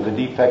accumulation of the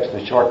defects,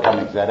 the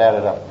shortcomings that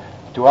added up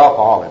to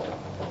alcoholism.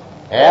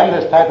 And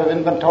this type of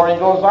inventory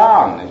goes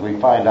on, as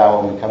we find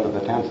out when we come to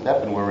the 10th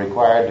step, and we're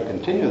required to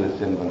continue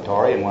this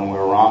inventory, and when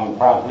we're wrong,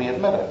 promptly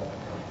admit it.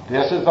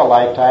 This is a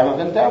lifetime of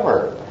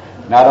endeavor.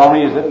 Not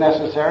only is it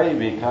necessary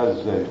because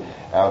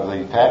of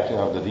the fact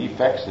of the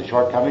defects, the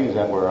shortcomings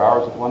that were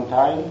ours at one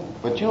time,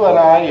 but you and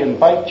I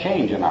invite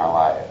change in our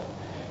life.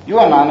 You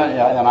and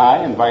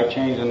I invite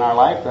change in our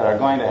life that are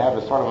going to have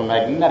a sort of a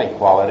magnetic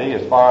quality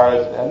as far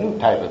as a new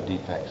type of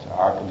defects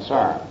are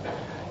concerned.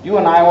 You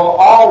and I will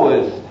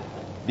always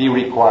be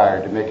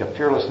required to make a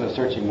fearless and a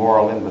searching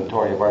moral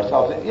inventory of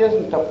ourselves. It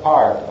isn't a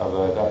part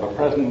of a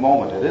present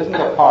moment. It isn't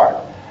a part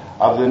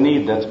of the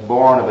need that's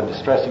born of a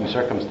distressing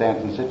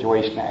circumstance and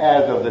situation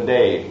as of the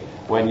day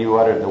when you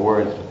uttered the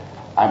words,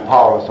 I'm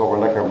powerless over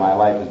liquor, my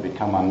life has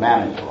become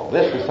unmanageable.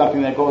 This is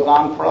something that goes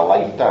on for a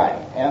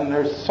lifetime, and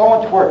there's so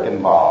much work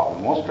involved,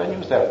 and most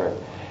strenuous effort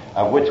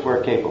of which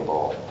we're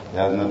capable.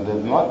 And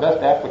the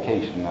best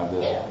application of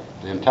this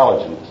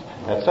intelligence,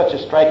 that's such a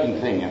striking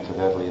thing,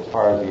 incidentally, as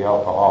far as the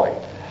alcoholic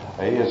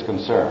is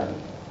concerned.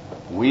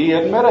 We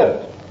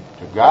admitted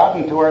to God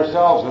and to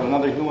ourselves and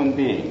another human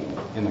being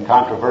in the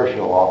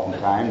controversial,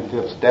 oftentimes,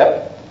 5th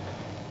step,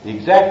 the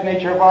exact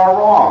nature of our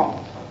wrongs.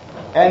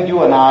 And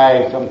you and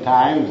I,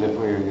 sometimes,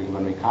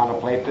 when we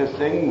contemplate this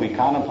thing, we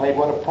contemplate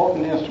what a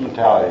potent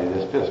instrumentality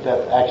this 5th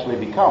step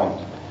actually becomes.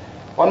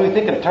 When we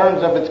think in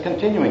terms of its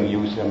continuing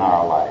use in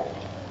our life,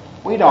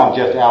 we don't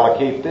just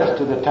allocate this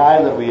to the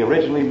time that we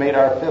originally made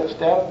our 5th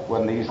step.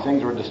 When these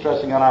things were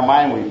distressing on our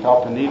mind, we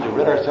felt the need to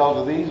rid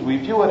ourselves of these. We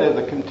view it as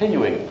a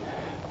continuing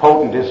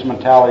potent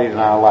instrumentality in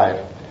our life,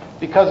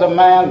 because a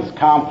man's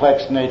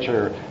complex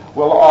nature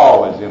will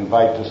always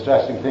invite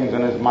distressing things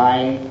in his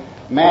mind.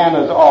 Man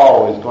is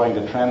always going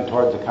to trend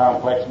towards the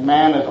complex.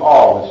 Man is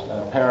always,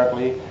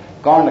 apparently,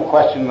 going to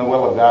question the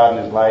will of God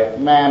in his life.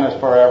 Man is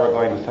forever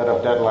going to set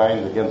up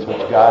deadlines against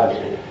which God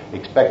is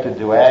expected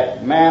to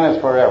act. Man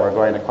is forever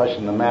going to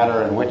question the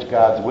manner in which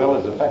God's will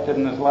is affected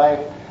in his life.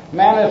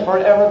 Man is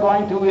forever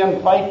going to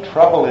invite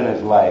trouble in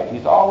his life.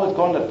 He's always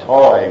going to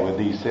toy with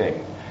these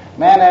things.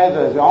 Man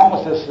has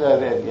almost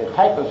a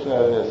type of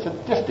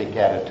sadistic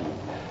attitude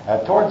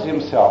towards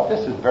himself.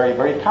 This is very,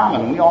 very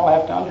common. We all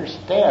have to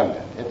understand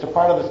it. It's a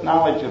part of this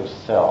knowledge of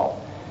self.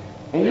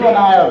 And you and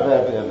I,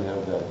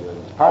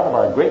 as part of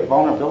our great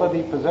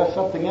vulnerability, possess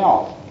something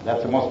else.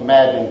 That's the most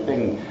maddening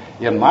thing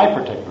in my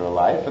particular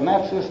life, and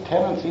that's this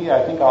tendency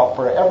I think I'll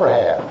forever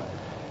have,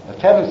 a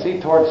tendency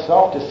towards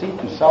self-deceit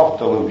and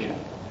self-delusion.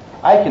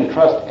 I can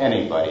trust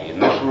anybody in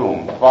this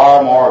room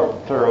far more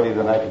thoroughly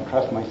than I can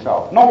trust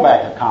myself. No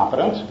lack of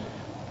confidence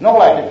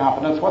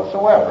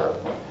whatsoever.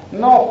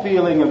 No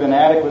feeling of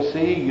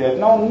inadequacy,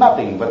 no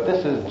nothing, but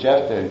this is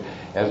just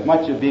as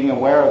much as being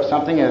aware of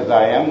something as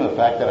I am the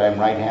fact that I'm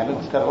right-handed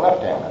instead of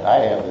left-handed.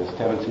 I have this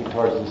tendency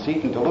towards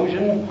deceit and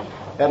delusion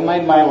that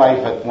made my life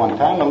at one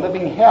time a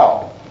living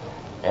hell.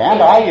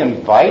 And I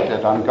invite,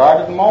 at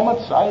unguarded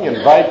moments,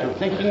 the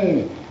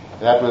thinking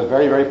that was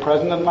very, very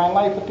present in my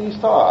life with these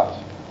thoughts.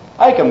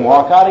 I can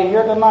walk out of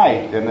here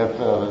tonight, and if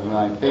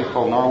my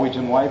faithful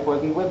Norwegian wife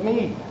wasn't with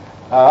me,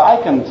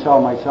 I can sell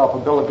myself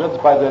a bill of goods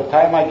by the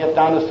time I get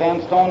down to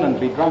Sandstone and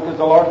be drunk as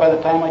the Lord by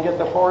the time I get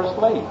to Forest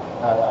Lake.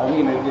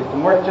 It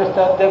can work just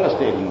that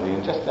devastatingly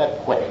and just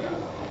that quick.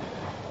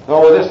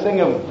 Though this thing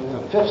of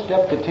the fifth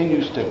step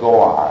continues to go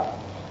on.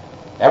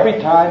 Every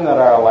time that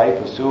our life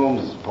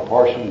assumes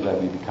proportions that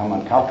we become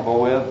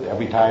uncomfortable with,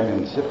 every time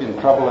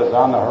incipient trouble is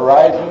on the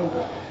horizon,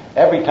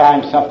 every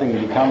time something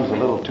becomes a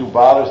little too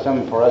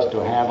bothersome for us to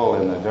handle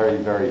in a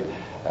very, very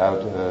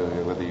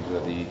with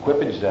the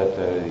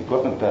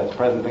equipment that's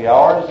presently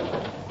ours,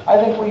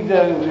 I think we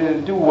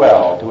do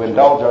well to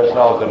indulge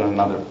ourselves in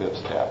another fifth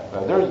step.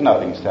 There's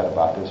nothing said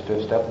about this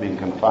fifth step being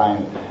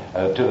confined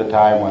to the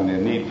time when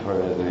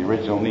the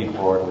original need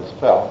for it was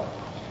felt.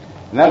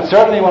 And then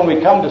certainly when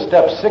we come to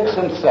steps 6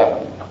 and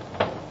 7,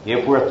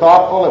 if we're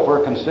thoughtful, if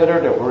we're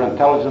considered, if we're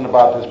intelligent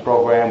about this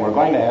program, we're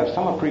going to have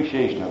some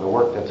appreciation of the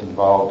work that's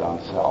involved on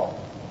self.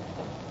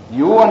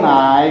 You and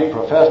I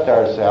professed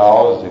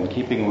ourselves in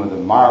keeping with the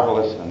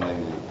marvelous and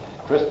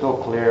the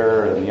crystal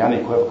clear and the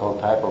unequivocal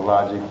type of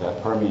logic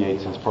that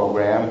permeates this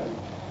program.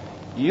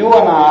 You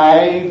and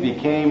I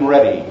became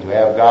ready to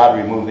have God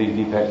remove these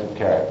defects of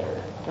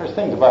character. There's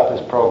things about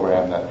this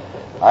program that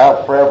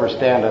I'll forever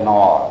stand in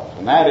awe of,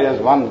 and that is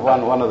one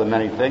of the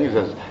many things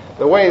is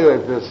the way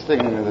that this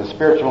thing, the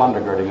spiritual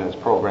undergirding of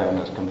this program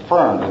is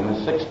confirmed in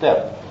the sixth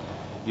step.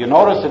 You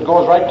notice it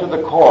goes right to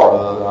the core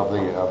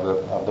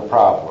of the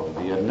problem,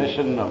 the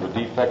admission of the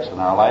defects in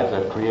our lives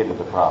that created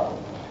the problem.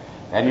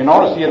 And you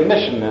notice the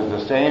admission is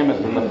the same as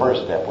in the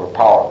first step. We're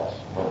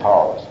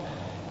powerless.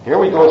 Here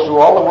we go through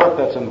all the work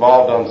that's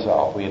involved on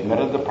self. We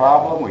admitted the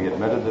problem. We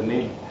admitted the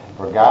need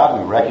for God.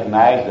 We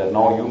recognized that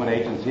no human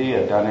agency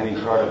had done any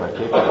sort of a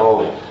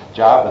capable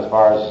job as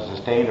far as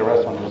sustained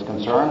arrestment was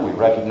concerned. We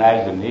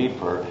recognized the need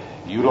for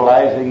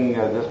utilizing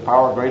this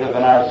power greater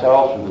than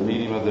ourselves through the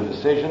medium of the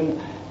decision.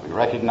 We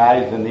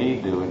recognized the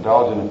need to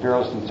indulge in a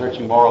fearless and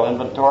searching moral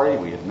inventory.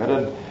 We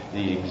admitted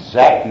the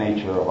exact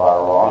nature of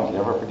our wrongs.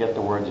 Never forget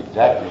the words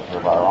exact nature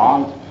of our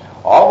wrongs.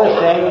 All the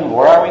same,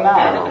 where are we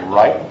now? We're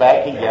right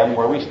back again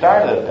where we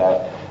started.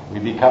 We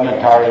become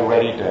entirely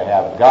ready to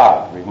have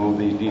God remove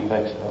these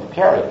defects of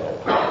character.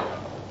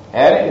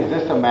 And is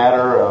this a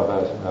matter of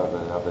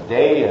a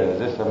day? Is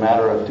this a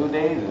matter of 2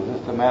 days? Is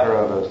this a matter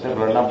of a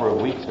similar number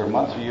of weeks or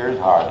months or years?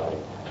 Hardly.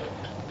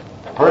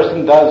 A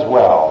person does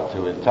well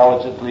to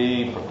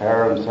intelligently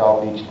prepare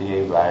himself each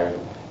day by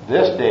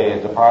this day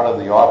as a part of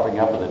the offering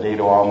up of the day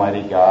to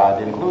Almighty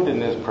God, include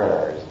in his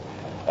prayers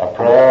a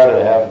prayer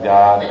to have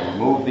God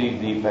remove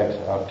these defects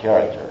of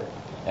character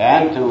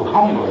and to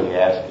humbly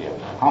ask Him,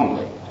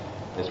 humbly.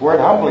 This word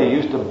humbly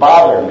used to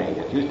bother me.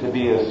 It used to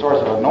be a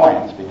source of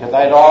annoyance because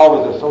I'd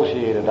always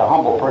associated a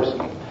humble person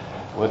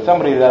with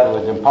somebody that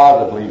was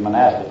impositively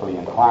monastically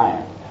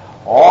inclined.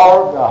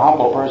 Or a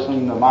humble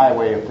person, in my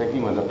way of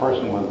thinking, was a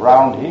person with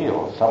round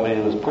heels, somebody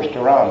who was pushed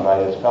around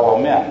by his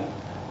fellow men.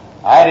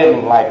 I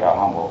didn't like a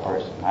humble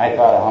person. I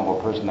thought a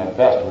humble person at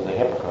best was a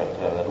hypocrite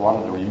that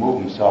wanted to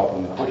remove himself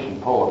from the push and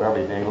pull of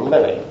everyday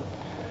living.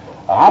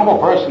 A humble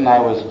person, I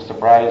was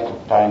surprised to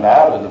find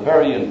out, was a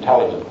very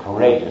intelligent,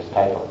 courageous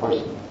type of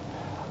person.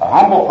 A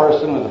humble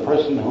person was a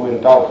person who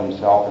indulged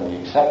himself in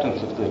the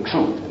acceptance of the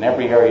truth in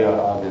every area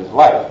of his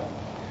life.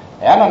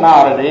 And an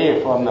oddity,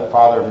 from the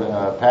Father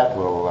Pat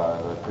will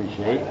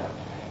appreciate,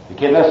 it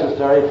became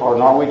necessary for a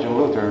Norwegian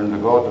Lutheran to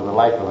go to the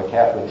life of a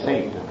Catholic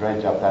saint to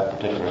dredge up that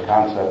particular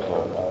concept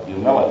of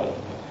humility.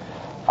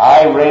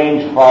 I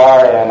range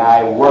far and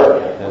I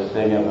work at this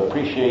thing of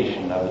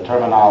appreciation of the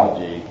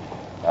terminology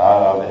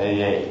of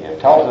AA. It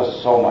tells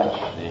us so much.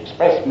 The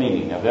express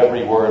meaning of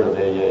every word of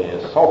AA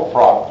is so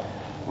fraught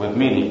with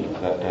meaning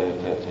that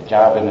it's a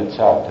job in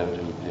itself to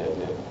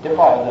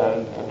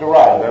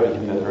derive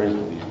everything that there is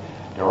to be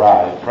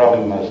derived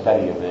from the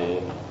study of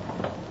AA.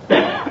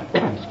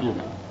 Excuse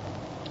me.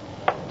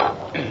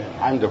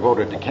 I'm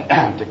devoted to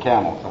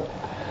camels.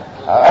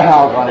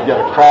 I was going to get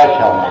a crash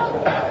on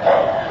myself.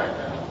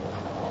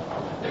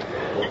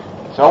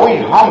 So we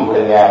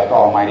humbly asked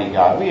Almighty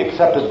God. We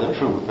accepted the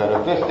truth that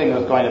if this thing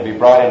was going to be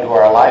brought into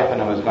our life and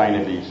it was going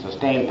to be a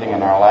sustained thing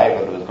in our life,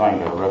 it was going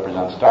to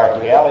represent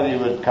stark reality, it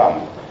would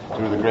come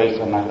through the grace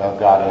of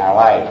God in our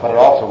lives. But it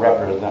also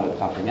represented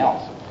something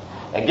else.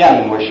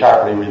 Again, we're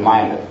sharply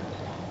reminded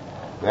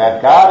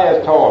that God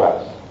has told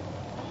us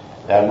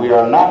that we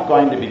are not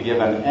going to be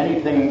given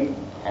anything.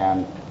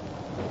 And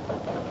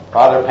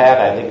Father Pat,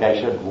 I think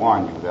I should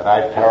warn you that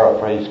I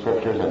paraphrase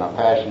scriptures in a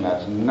fashion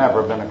that's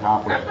never been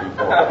accomplished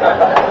before.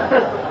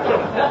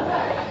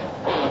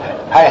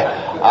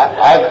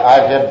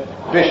 I've had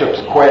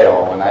bishop's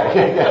quail when I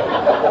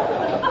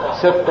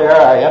sit there.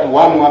 I had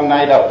one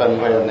night up in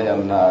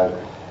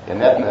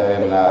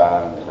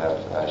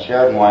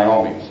Sheridan,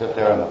 Wyoming. Sit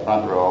there in the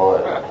front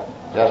row,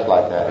 just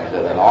like that. He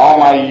said, "In all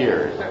my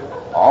years,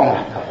 all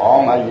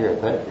my years,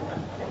 thank you.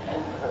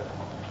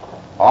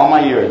 All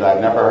my years,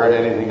 I've never heard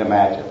anything to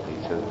match it."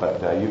 He says,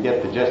 "But you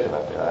get the gist of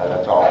it.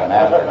 That's all that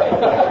matters."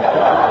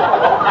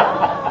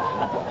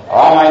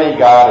 Almighty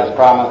God has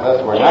promised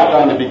us we're not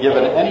going to be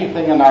given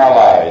anything in our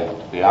lives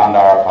beyond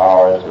our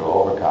power to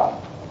overcome.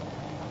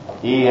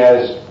 He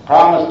has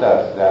promised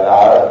us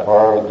that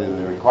for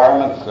the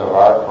requirements of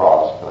our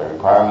cross, for the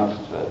requirements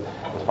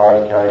as far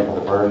as caring for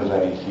the burdens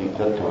that He sees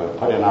fit to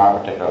put in our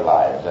particular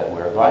lives, that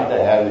we're going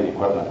to have the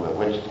equipment with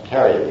which to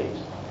carry these.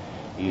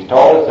 He's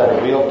told us that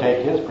if we'll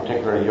take His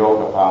particular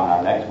yoke upon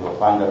our necks, we'll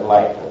find it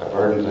light, that the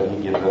burdens that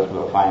He gives us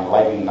we'll find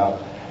light enough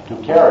to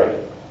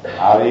carry.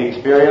 Now, the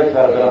experience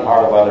that have been a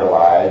part of other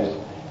lives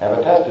have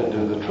attested to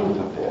the truth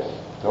of this.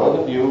 Those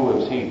of you who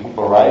have seen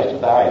people rise to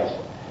the heights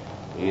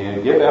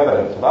give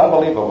evidence of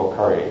unbelievable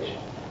courage.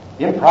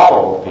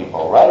 Improbable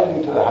people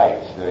rising to the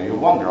heights. You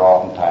wonder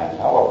oftentimes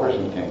how a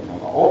person can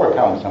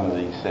overcome some of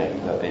these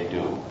things that they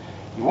do.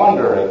 You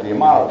wonder at the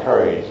amount of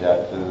courage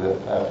that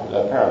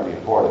apparently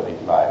afforded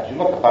these lives. You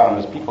look upon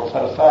them as people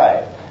set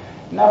aside,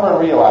 never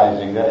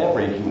realizing that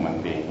every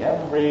human being,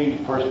 every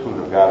first fruit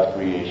of God's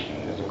creation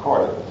is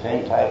accorded the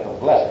same type of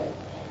blessing.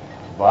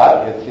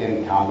 But it's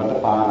incumbent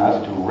upon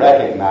us to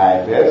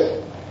recognize this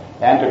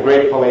and to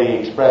gratefully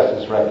express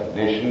this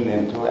recognition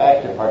into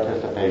active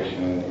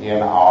participation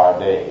in our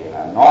day, in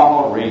a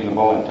normal,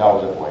 reasonable,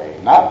 intelligent way.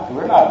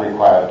 We're not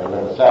required to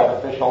live a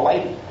sacrificial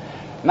life.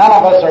 None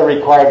of us are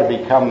required to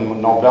become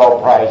Nobel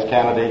Prize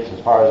candidates as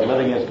far as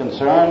living is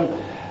concerned.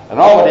 And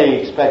nobody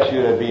expects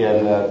you to be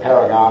a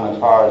paragon as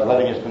far as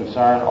living is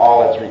concerned.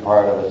 All that's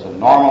required of us is a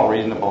normal,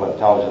 reasonable,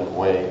 intelligent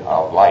way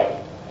of life.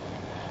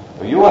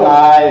 So you and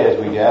I, as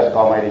we ask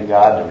Almighty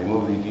God to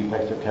remove these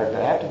defects of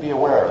character, have to be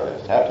aware of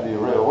this, have to be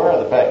aware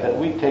of the fact that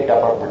we take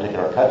up our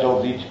particular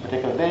cudgels each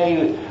particular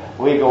day.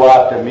 We go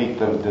out to meet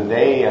the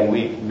day, and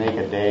we make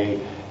a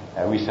day,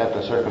 and we set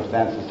the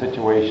circumstances,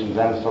 situations,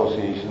 and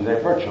associations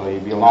that virtually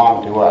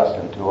belong to us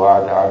and to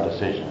our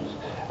decisions,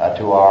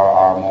 to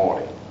our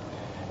molding.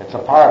 It's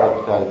a part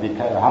of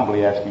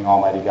humbly asking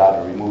Almighty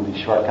God to remove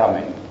these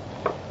shortcomings.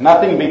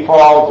 Nothing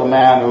befalls a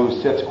man who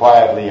sits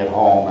quietly at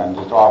home and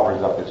just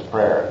offers up his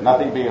prayer.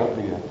 Nothing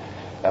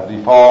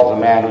befalls a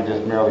man who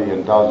just merely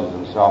indulges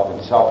himself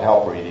in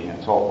self-help reading and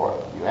so forth.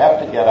 You have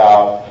to get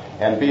out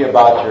and be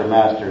about your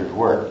master's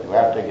work. You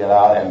have to get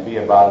out and be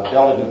about it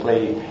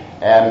diligently,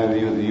 and the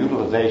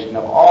utilization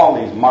of all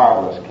these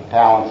marvelous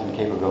talents and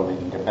capabilities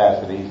and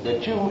capacities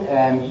that you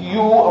and you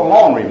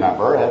alone,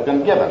 remember, have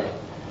been given.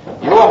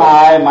 You and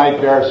I might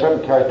bear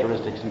certain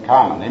characteristics in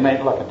common. They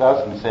may look at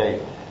us and say,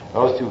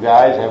 those two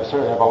guys have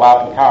a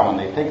lot in common.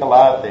 They think a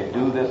lot, they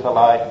do this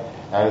alike,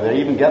 they're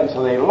even getting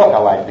so they look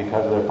alike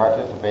because of their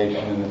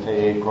participation in this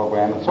AA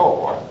program and so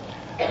forth.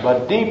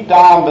 But deep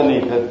down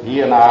beneath it,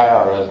 he and I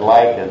are as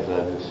like as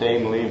the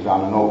same leaves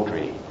on an oak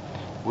tree.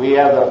 We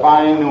have the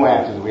fine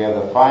nuances, we have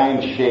the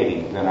fine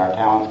shadings in our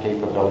talents,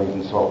 capabilities,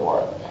 and so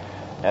forth.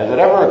 Has it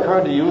ever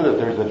occurred to you that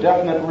there's a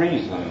definite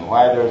reason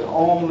why there's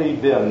only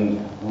been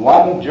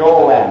one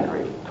Joe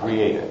Landry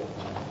created?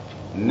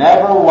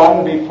 Never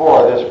one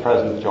before this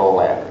present Joe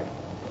Landry.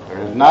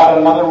 There is not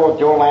another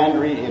Joe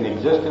Landry in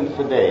existence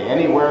today,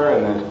 anywhere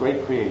in this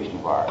great creation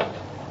of ours.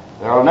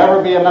 There will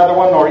never be another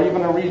one, or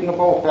even a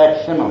reasonable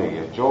facsimile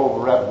of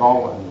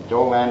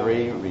Joe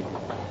Landry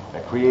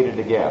created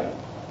again.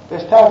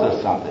 This tells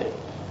us something.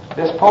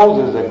 This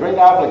poses a great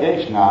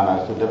obligation on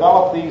us to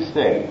develop these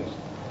things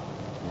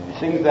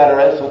that are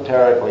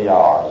esoterically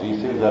ours,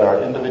 these things that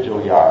are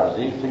individually ours,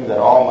 these things that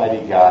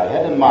Almighty God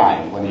had in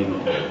mind when He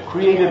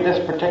created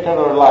this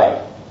particular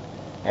life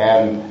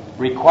and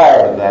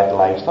required of that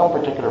life some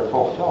particular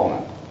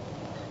fulfillment.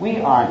 We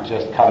aren't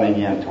just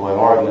coming into an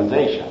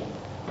organization.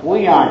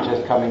 We aren't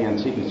just coming in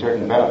seeking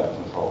certain benefits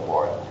and so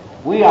forth.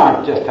 We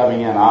aren't just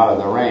coming in out of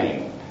the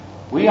rain.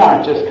 We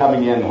aren't just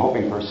coming in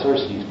hoping for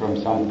surcease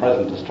from some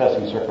present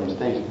distressing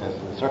circumstance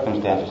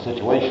or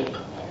situation.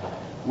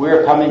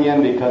 We're coming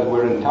in because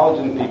we're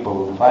intelligent people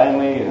who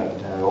finally,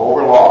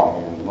 over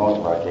long, in most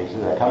of our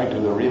cases, are coming to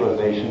the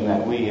realization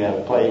that we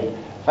have played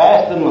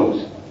fast and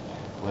loose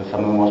with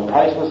some of the most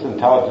priceless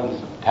intelligence,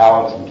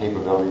 talents, and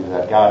capabilities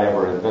that God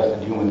ever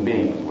invested human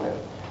beings with.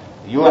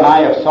 You and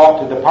I have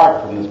sought to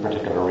depart from this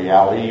particular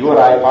reality. You and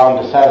I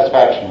found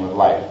dissatisfaction with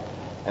life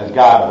as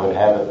God would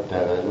have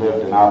it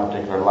lived in our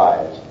particular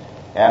lives.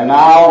 And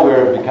now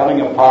we're becoming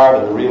a part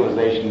of the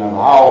realization of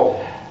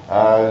how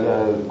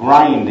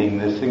grinding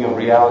this thing of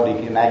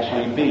reality can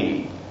actually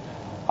be,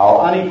 how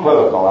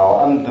unequivocal, how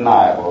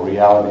undeniable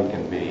reality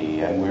can be,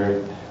 and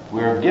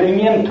we're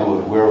giving into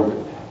it.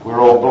 We're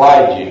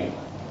obliging.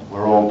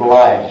 we're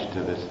obliged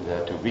to this,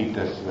 to meet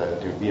this,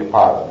 to be a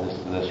part of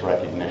this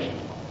recognition.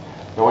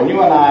 So when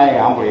you and I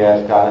humbly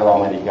ask God,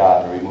 Almighty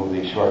God, to remove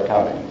these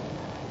shortcomings,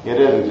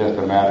 it isn't just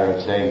a matter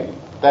of saying,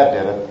 that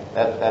did it,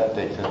 that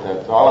takes it,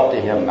 it's all up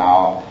to Him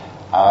now.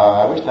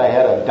 I wish I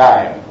had a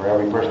dime for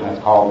every person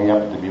that's called me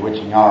up at the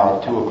bewitching hour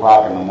of 2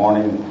 o'clock in the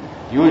morning,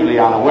 usually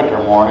on a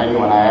winter morning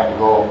when I have to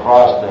go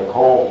across the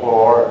cold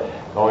floor,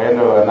 go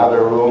into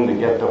another room to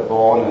get the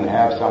phone and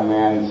have some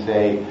man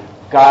say,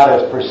 God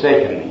has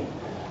forsaken me.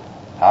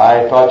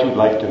 I thought you'd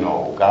like to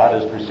know. God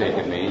has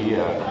forsaken me.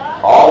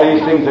 All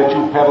these things that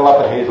you peddle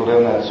up at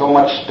Hazelden, that's so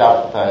much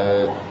stuff,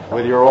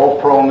 with your old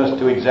proneness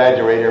to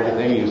exaggerate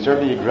everything, you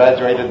certainly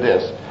exaggerated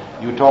this.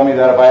 You told me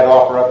that if I'd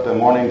offer up the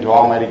morning to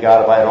Almighty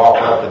God, if I'd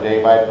offer up the day,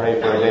 if I'd pray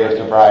for a day of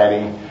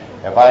sobriety,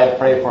 if I'd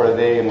pray for a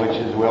day in which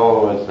His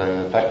will was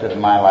affected in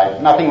my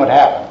life, nothing would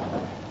happen.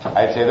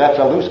 I'd say, that's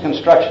a loose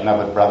construction of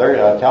it, brother.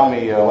 Tell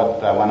me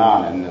what went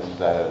on in this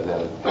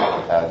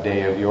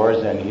day of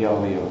yours, and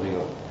he'll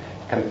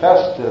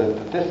confess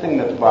that this thing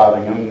that's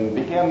bothering him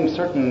began a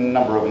certain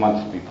number of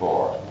months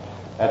before.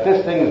 That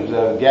this thing is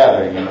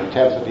gathering in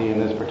intensity in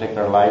this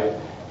particular life,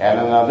 and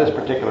on this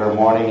particular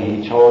morning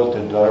he chose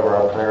to deliver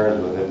our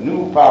prayers with a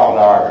newfound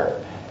ardor,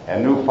 a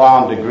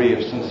newfound degree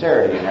of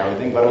sincerity and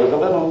everything, but it was a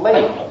little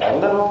late.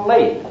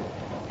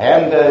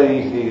 And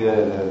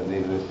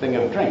the thing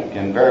of drink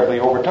invariably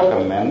overtook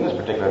him, and this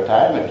particular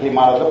time it came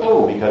out of the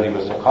blue because he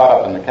was so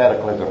caught up in the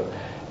cataclysm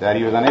that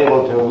he was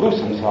unable to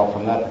loose himself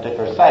from that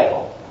particular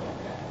cycle.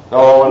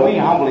 So when we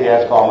humbly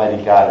ask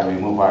Almighty God to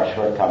remove our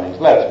shortcomings,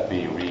 let's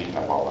be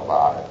reasonable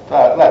about it.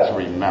 Let's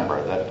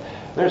remember that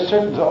there's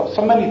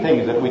so many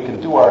things that we can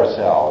do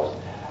ourselves.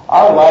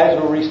 Our lives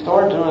were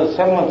restored to a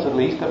semblance at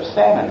least of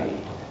sanity.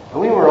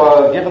 We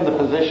were given the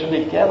position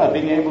again of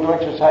being able to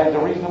exercise a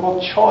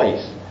reasonable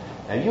choice.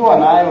 And you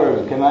and I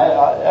can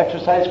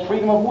exercise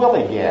freedom of will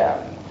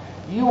again.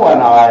 You and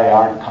I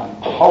aren't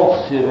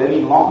compulsive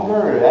any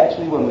longer.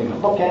 Actually, when we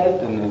look at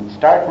it in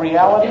stark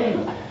reality,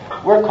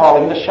 we're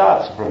calling the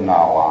shots from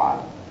now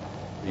on.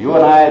 You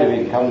and I to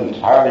become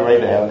entirely ready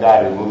to have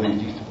God remove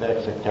these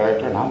defects of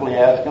character and humbly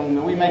ask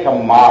Him, we make a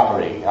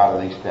mockery out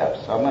of these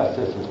steps, unless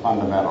this is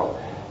fundamental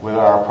with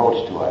our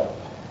approach to it.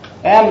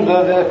 And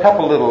there are a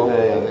couple little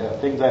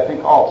things I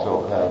think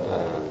also that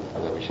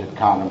we should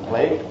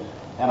contemplate.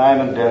 And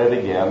I'm indebted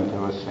again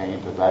to a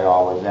saint, as I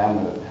always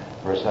am,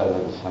 for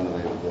some of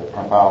the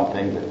profound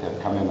things that have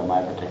come into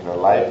my particular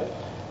life.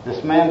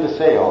 This man de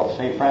Sales,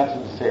 St.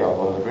 Francis de Sales,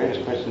 one of the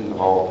greatest Christians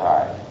of all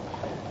time.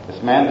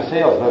 This man de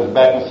Sales lives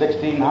back in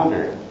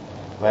 1600.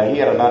 But he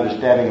had an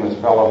understanding of his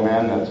fellow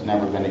men that's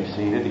never been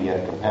exceeded. He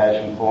had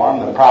compassion for them.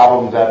 The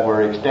problems that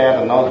were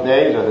extant in those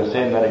days are the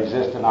same that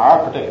exist in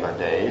our particular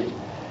days.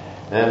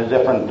 There's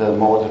different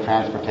modes of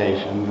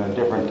transportation, a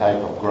different type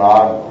of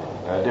grog,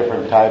 a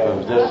different type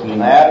of this and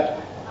that.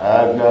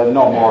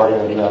 No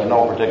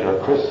particular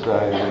Chris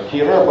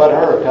Keeler, but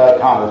her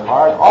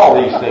counterpart. All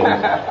these things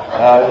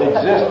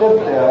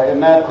existed in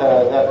that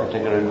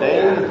particular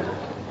day.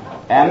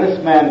 And this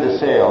man de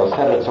Sales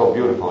said it so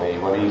beautifully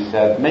when he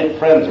said, make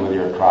friends with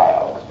your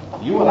trials.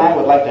 You and I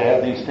would like to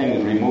have these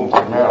things removed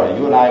summarily.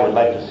 You and I would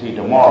like to see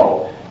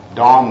tomorrow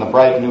dawn the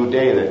bright new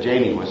day that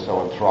Janie was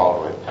so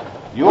enthralled with.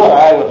 You and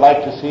I would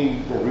like to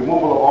see the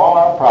removal of all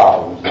our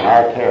problems and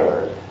our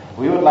terrors.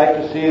 We would like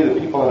to see the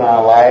people in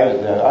our lives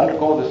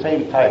undergo the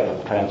same type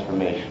of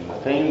transformation,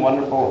 the same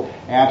wonderful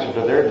answer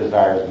to their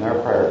desires and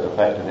their prayers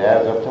affected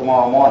as of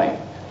tomorrow morning.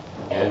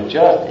 It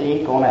just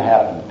ain't going to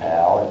happen,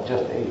 pal. It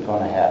just ain't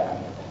going to happen.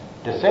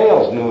 De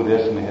Sales knew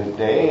this in his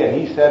day, and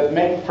he said,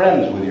 make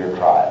friends with your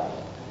trials.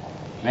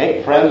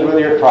 Make friends with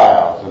your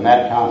trials, and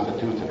that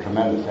constitutes a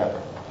tremendous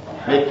effort.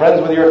 Make friends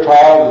with your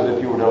trials as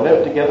if you were to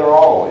live together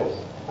always.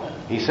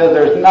 He said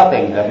there's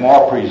nothing that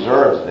more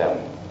preserves them,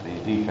 these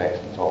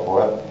defects and so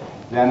forth,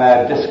 than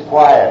a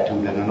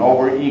disquietude and an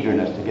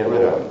over-eagerness to get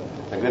rid of them.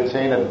 It's a good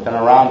saying that had been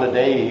around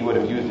today, he would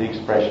have used the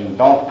expression,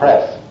 don't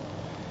press.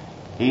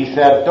 He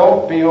said,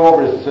 don't be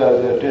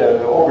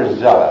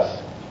overzealous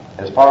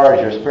as far as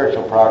your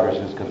spiritual progress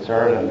is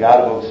concerned, and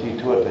God will see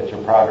to it that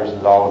your progress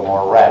is all the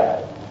more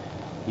rapid.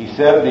 He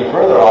said, he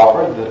further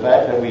offered the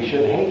fact that we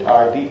should hate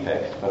our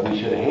defects, but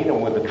we should hate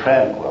them with a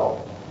tranquil.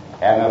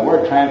 And the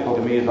word tranquil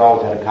to me has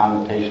always had a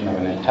connotation of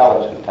an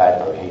intelligent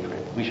type of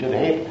hatred. We should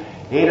hate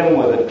them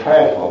with a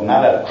tranquil,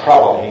 not a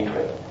troubled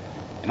hatred.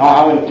 You know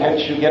how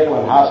intense you get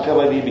when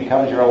hostility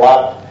becomes your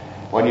lot?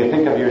 When you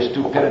think of your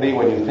stupidity,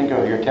 when you think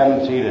of your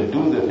tendency to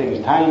do the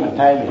things time and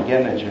time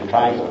again that you're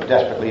trying so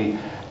desperately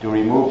to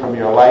remove from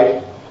your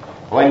life,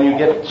 when you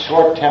get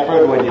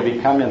short-tempered, when you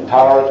become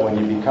intolerant, when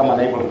you become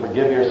unable to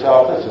forgive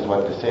yourself, this is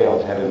what de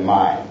Sales had in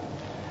mind.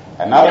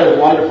 Another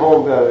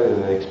wonderful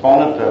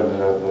exponent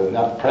of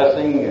not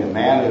pressing, a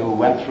man who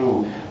went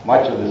through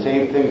much of the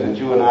same things that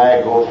you and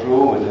I go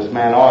through, was this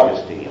man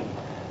Augustine.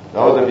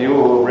 Those of you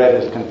who have read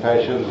his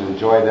Confessions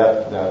enjoyed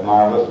that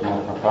marvelous,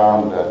 most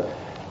profound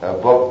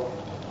book.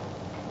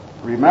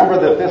 Remember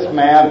that this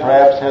man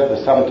perhaps had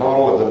the sum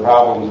total of the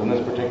problems in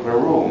this particular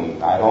room.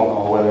 I don't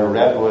know whether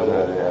Red was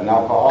an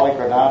alcoholic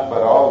or not,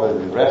 but all the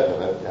rest of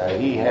it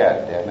he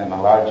had, and in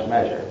a large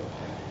measure.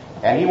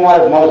 And he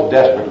wanted most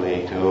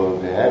desperately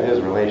to have his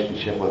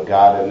relationship with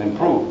God an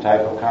improved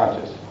type of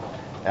conscious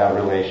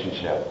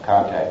relationship,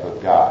 contact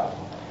with God.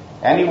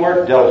 And he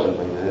worked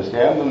diligently to this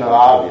end and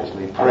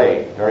obviously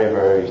prayed very,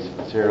 very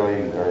sincerely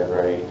and very,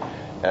 very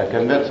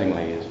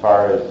convincingly as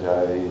far as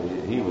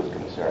he was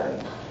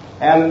concerned.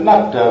 And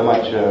not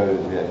much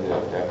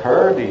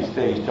occurred. He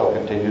still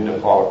continued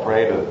to fall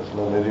prey to his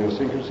little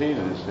idiosyncrasies,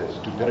 his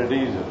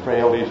stupidities, and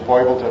frailties,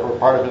 foibles that were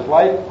part of his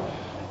life.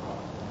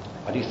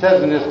 But he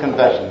says in his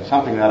confession,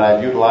 something that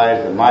I've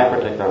utilized in my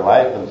particular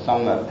life and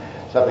something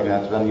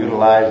that's been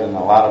utilized in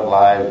a lot of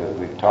lives as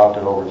we've talked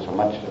it over so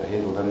much at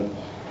Hazelden.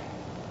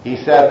 He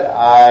said,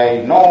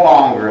 I no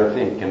longer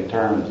think in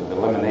terms of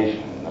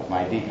elimination of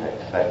my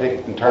defects. I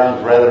think in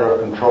terms rather of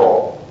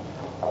control.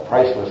 A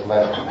priceless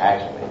lesson,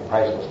 actually, a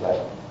priceless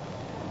lesson.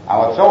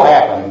 Now, it so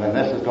happened, and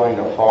this is going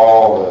to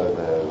fall with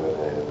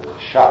a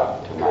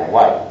shock to my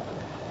wife,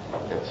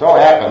 it so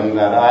happened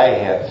that I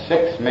had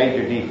 6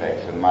 major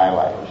defects in my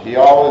life. She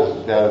always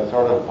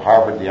sort of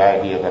harbored the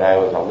idea that I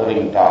was a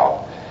living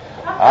doll.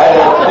 I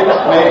had 6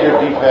 major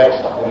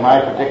defects in my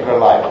particular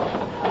life.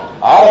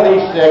 Out of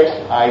these 6,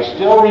 I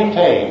still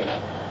retain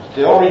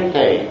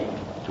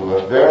to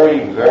a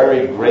very,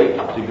 very great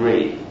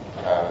degree,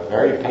 a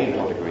very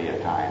painful degree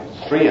at times,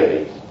 3 of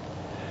these.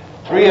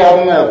 3 of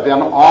them have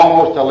been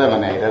almost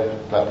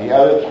eliminated, but the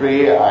other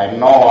 3 I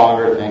no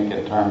longer think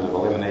in terms of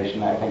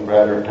elimination. I think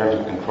rather in terms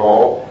of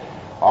control.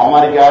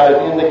 Almighty God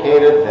has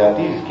indicated that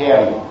these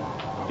can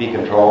be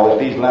controlled, if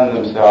these lend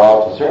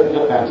themselves to certain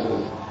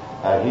defenses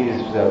He's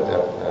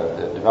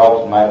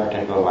developed in my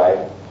particular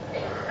life.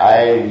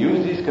 I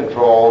use these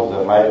controls,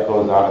 and life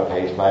goes on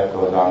apace, life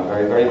goes on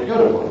very, very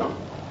beautifully.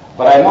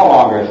 But I no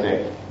longer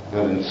think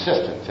with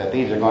insistence that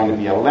these are going to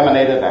be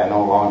eliminated. I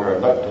no longer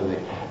look to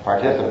the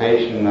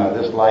participation of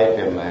this life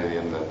in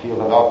the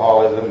field of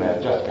alcoholism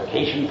as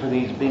justification for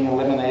these being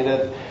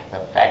eliminated.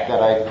 The fact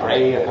that I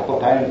pray a couple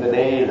times a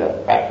day,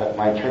 the fact that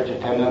my church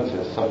attendance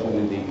is something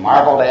to be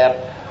marveled at,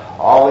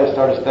 all this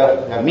sort of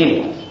stuff,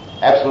 meaningless,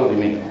 absolutely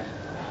meaningless.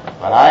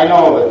 But I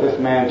know that this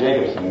man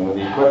Jacobson, with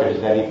the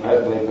equipage that he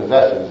presently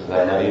possesses,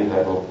 that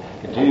will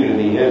continue to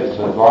be his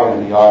as long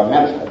as he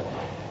augments it,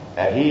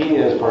 that he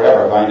is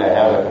forever going to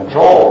have a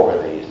control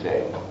over these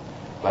things,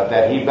 but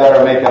that he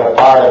better make it a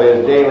part of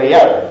his daily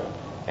effort,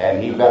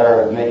 and he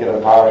better make it a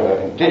part of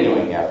a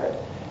continuing effort,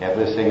 if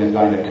this thing is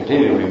going to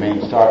continue to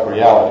remain stark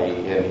reality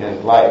in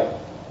his life.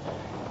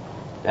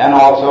 Then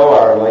also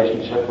our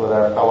relationship with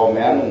our fellow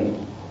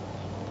men,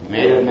 we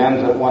made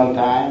amends at one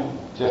time,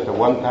 just a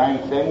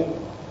one-time thing.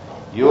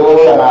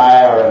 You and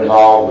I are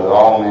involved with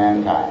all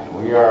mankind.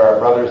 We are our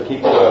brother's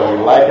keepers, whether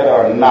we like it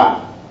or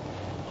not.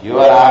 You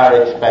and I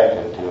are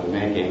expected to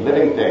make a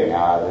living thing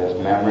out of this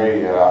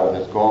memory, out of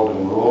this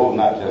golden rule,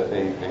 not just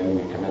anything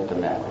we commit to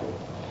memory.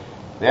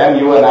 Then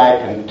you and I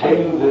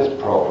continue this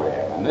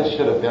program, and this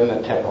should have been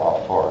the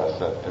tip-off for us,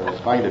 that there was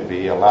going to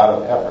be a lot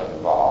of effort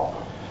involved.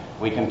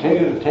 We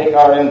continue to take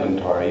our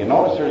inventory. You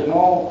notice there's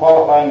no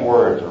qualifying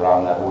words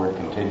around that word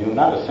continue,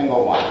 not a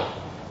single one.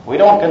 We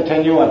don't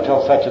continue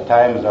until such a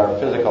time as our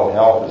physical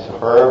health is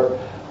superb.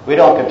 We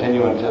don't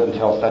continue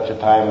until such a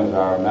time as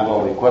our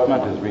mental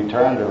equipment is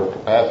returned to a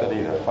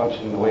capacity to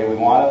function the way we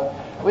want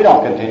it. We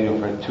don't continue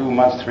for 2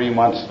 months, 3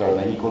 months, or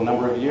an equal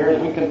number of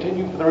years. We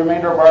continue for the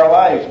remainder of our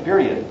lives,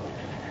 period.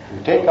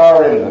 We take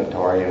our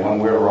inventory and when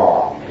we're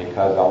wrong,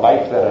 because a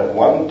life that at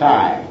one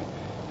time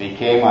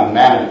became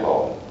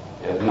unmanageable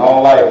is no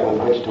life with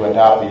which to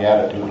adopt the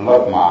attitude,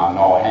 look, Ma,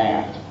 no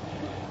hands.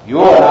 You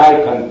and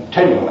I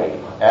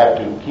continually have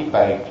to keep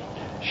a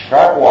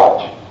sharp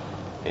watch,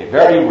 a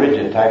very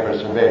rigid type of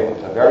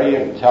surveillance, a very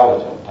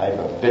intelligent type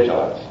of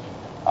vigilance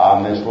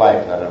on this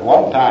life that at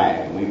one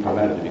time we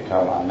permitted to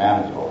become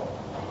unmanageable.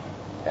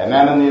 And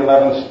then in the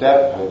 11th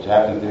step, which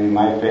happens to be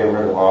my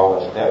favorite of all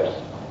the steps,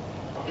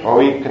 where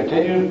we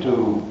continue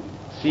to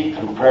seek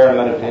through prayer and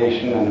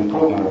meditation an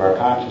improvement of our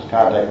conscious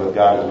contact with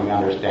God as we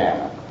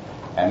understand it.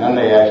 And then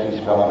they actually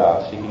spell it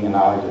out, seeking the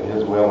knowledge of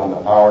His will and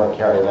the power to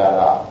carry that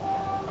out.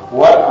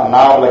 What an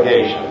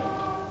obligation.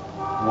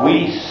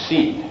 We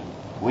seek.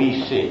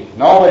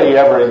 Nobody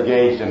ever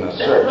engaged in a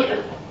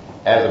search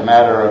as a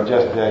matter of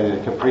just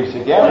a caprice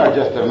again, or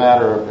just a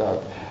matter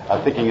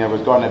of thinking it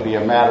was going to be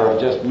a matter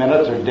of just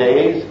minutes or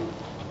days.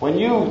 When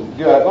you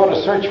go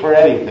to search for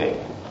anything,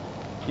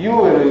 you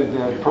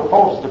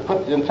propose to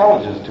put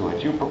intelligence to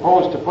it. You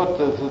propose to put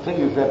the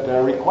things that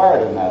are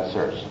required in that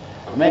search.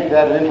 Make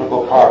that an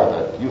integral part of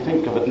it. You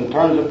think of it in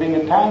terms of being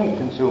a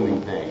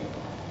time-consuming thing.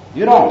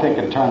 You don't think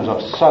in terms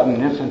of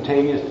sudden,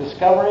 instantaneous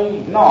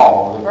discovery.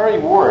 No, the very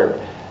word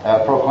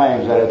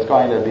proclaims that it's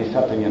going to be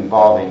something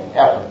involving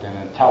effort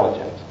and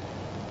intelligence.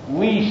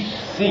 We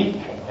seek,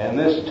 and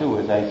this too,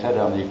 as I said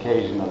on the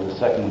occasion of the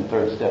second and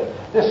third step,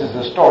 this is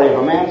the story of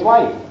a man's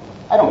life.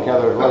 I don't care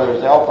whether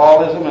it's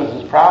alcoholism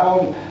as his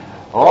problem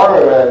or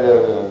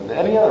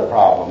any other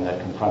problem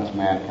that confronts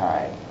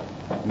mankind.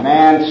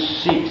 Man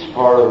seeks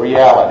for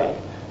reality.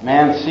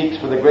 Man seeks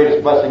for the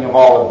greatest blessing of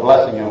all, the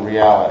blessing of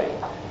reality.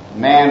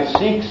 Man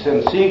seeks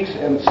and seeks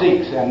and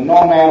seeks, and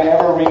no man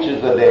ever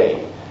reaches the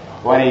day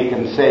when he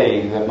can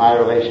say that my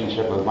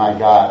relationship with my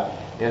God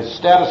is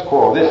status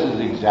quo. This is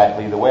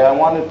exactly the way I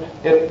want it.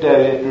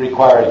 It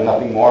requires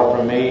nothing more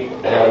from me.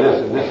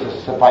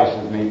 This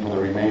suffices me for the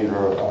remainder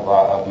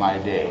of my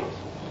days.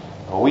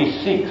 We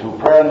seek through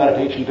prayer and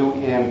meditation to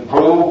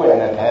improve,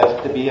 and it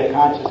has to be a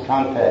conscious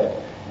contact.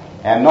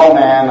 And no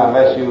man,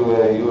 unless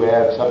you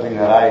have something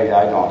that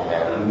I don't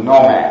have,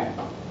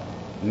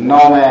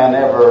 no man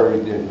ever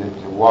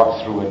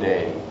walks through a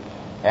day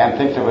and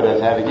thinks of it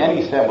as having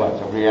any semblance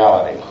of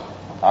reality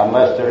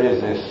unless there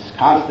is this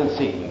constant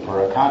seeking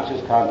for a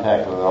conscious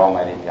contact with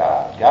Almighty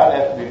God. God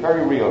has to be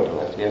very real to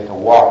us. He has to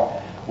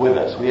walk with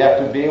us. We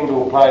have to be able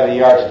to apply the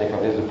yardstick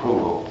of His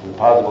approval to the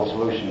possible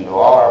solution to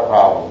all our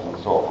problems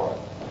and so forth.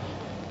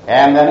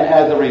 And then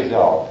as a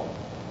result,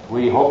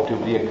 we hope to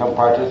become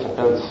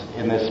participants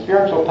in this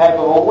spiritual type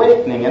of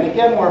awakening. And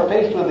again, we're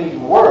faced with these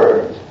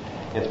words.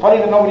 It's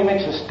funny that nobody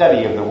makes a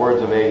study of the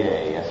words of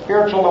AA. A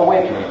spiritual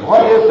awakening.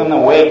 What is an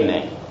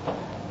awakening?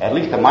 At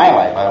least in my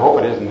life, I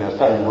hope it isn't a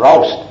sudden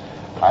roust.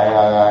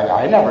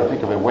 I never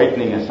think of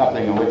awakening as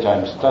something in which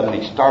I'm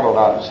suddenly startled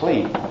out of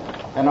sleep.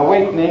 An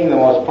awakening, the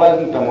most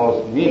pleasant, the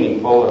most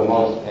meaningful, the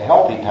most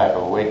healthy type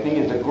of awakening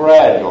is a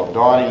gradual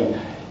dawning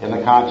in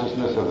the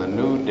consciousness of the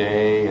new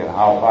day and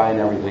how fine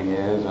everything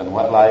is and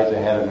what lies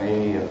ahead of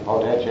me and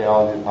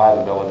potentialities and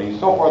possibilities,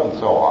 so forth and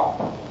so on.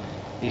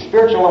 The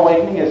spiritual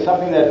awakening is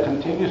something that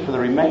continues for the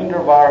remainder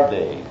of our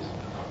days.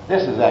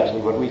 This is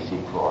actually what we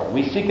seek for.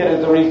 We seek it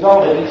as a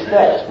result of these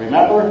steps.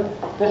 Remember,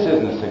 this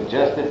isn't a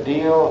suggested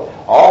deal.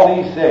 All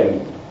these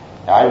things,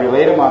 I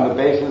relate them on the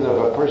basis of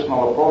a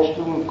personal approach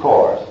to them, of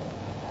course.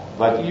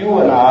 But you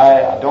and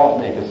I don't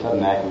make a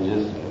sudden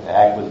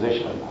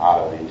acquisition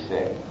out of these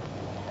things.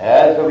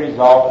 As a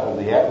result of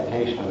the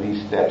application of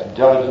these steps,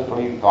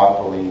 diligently,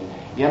 thoughtfully,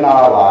 in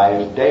our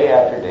lives, day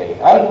after day,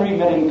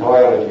 unremitting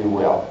toil, if you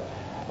will,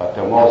 but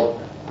the most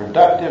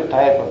productive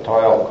type of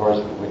toil, of course,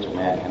 in which a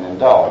man can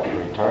indulge, to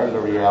return to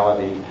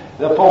reality,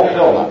 the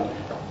fulfillment,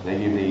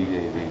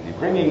 the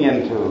bringing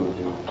into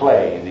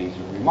play these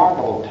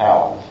remarkable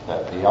talents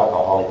that the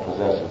alcoholic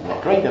possesses, the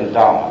great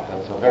endowment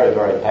that's so very,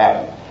 very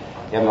patent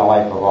in the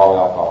life of all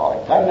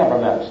alcoholics. I've never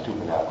met a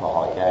stupid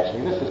alcoholic,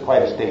 actually. This is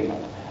quite a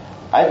statement.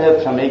 I've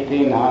had some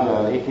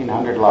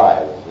 1,800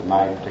 lives in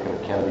my particular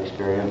kind of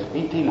experience.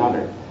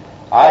 1,800.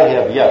 I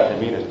have yet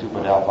to meet a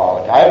stupid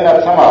alcoholic. I've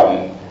met some of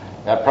them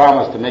that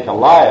promise to make a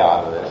lie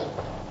out of this.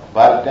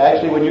 But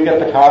actually, when you get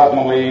the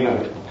cosmoline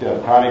of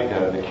chronic,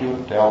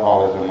 acute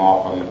alcoholism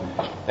often,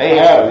 they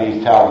have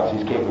these talents,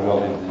 these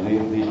capabilities,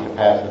 these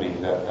capacities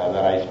that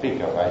I speak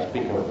of. I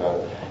speak of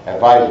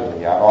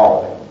advisedly on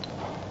all of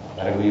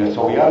them.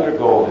 So we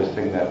undergo this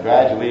thing that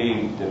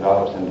gradually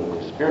develops into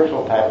a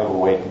spiritual type of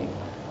awakening.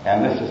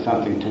 And this is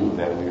something, too,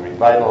 that we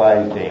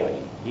revitalize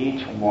daily,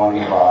 each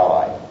morning of our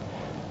life.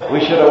 We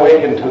should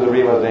awaken to the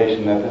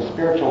realization that the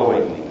spiritual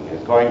awakening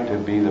is going to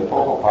be the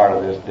focal part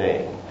of this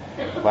day.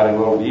 But it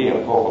will be a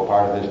focal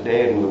part of this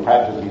day, and we'll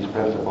practice these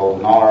principles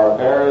in all our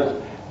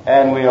affairs,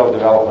 and we'll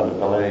develop an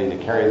ability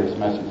to carry this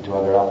message to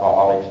other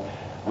alcoholics.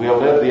 We'll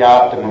live the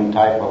optimum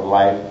type of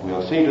life.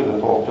 We'll see to the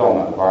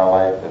fulfillment of our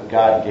life that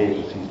God gave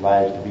us these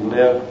lives to be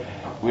lived.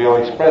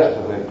 We'll express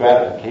the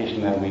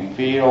gratification that we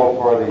feel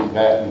for these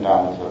vast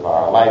endowments of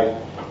our life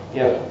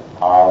if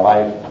our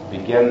life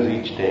begins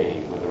each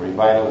day with a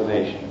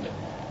revitalization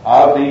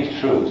of these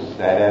truths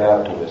that add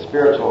up to a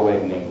spiritual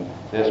awakening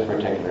this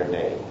particular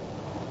day.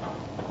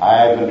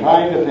 I've been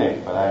trying to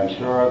think, but I'm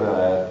sure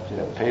that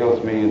it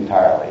fails me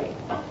entirely.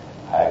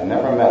 I've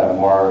never met a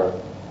more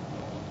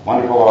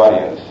wonderful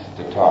audience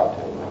to talk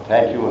to.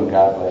 Thank you, and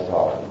God bless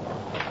all of you.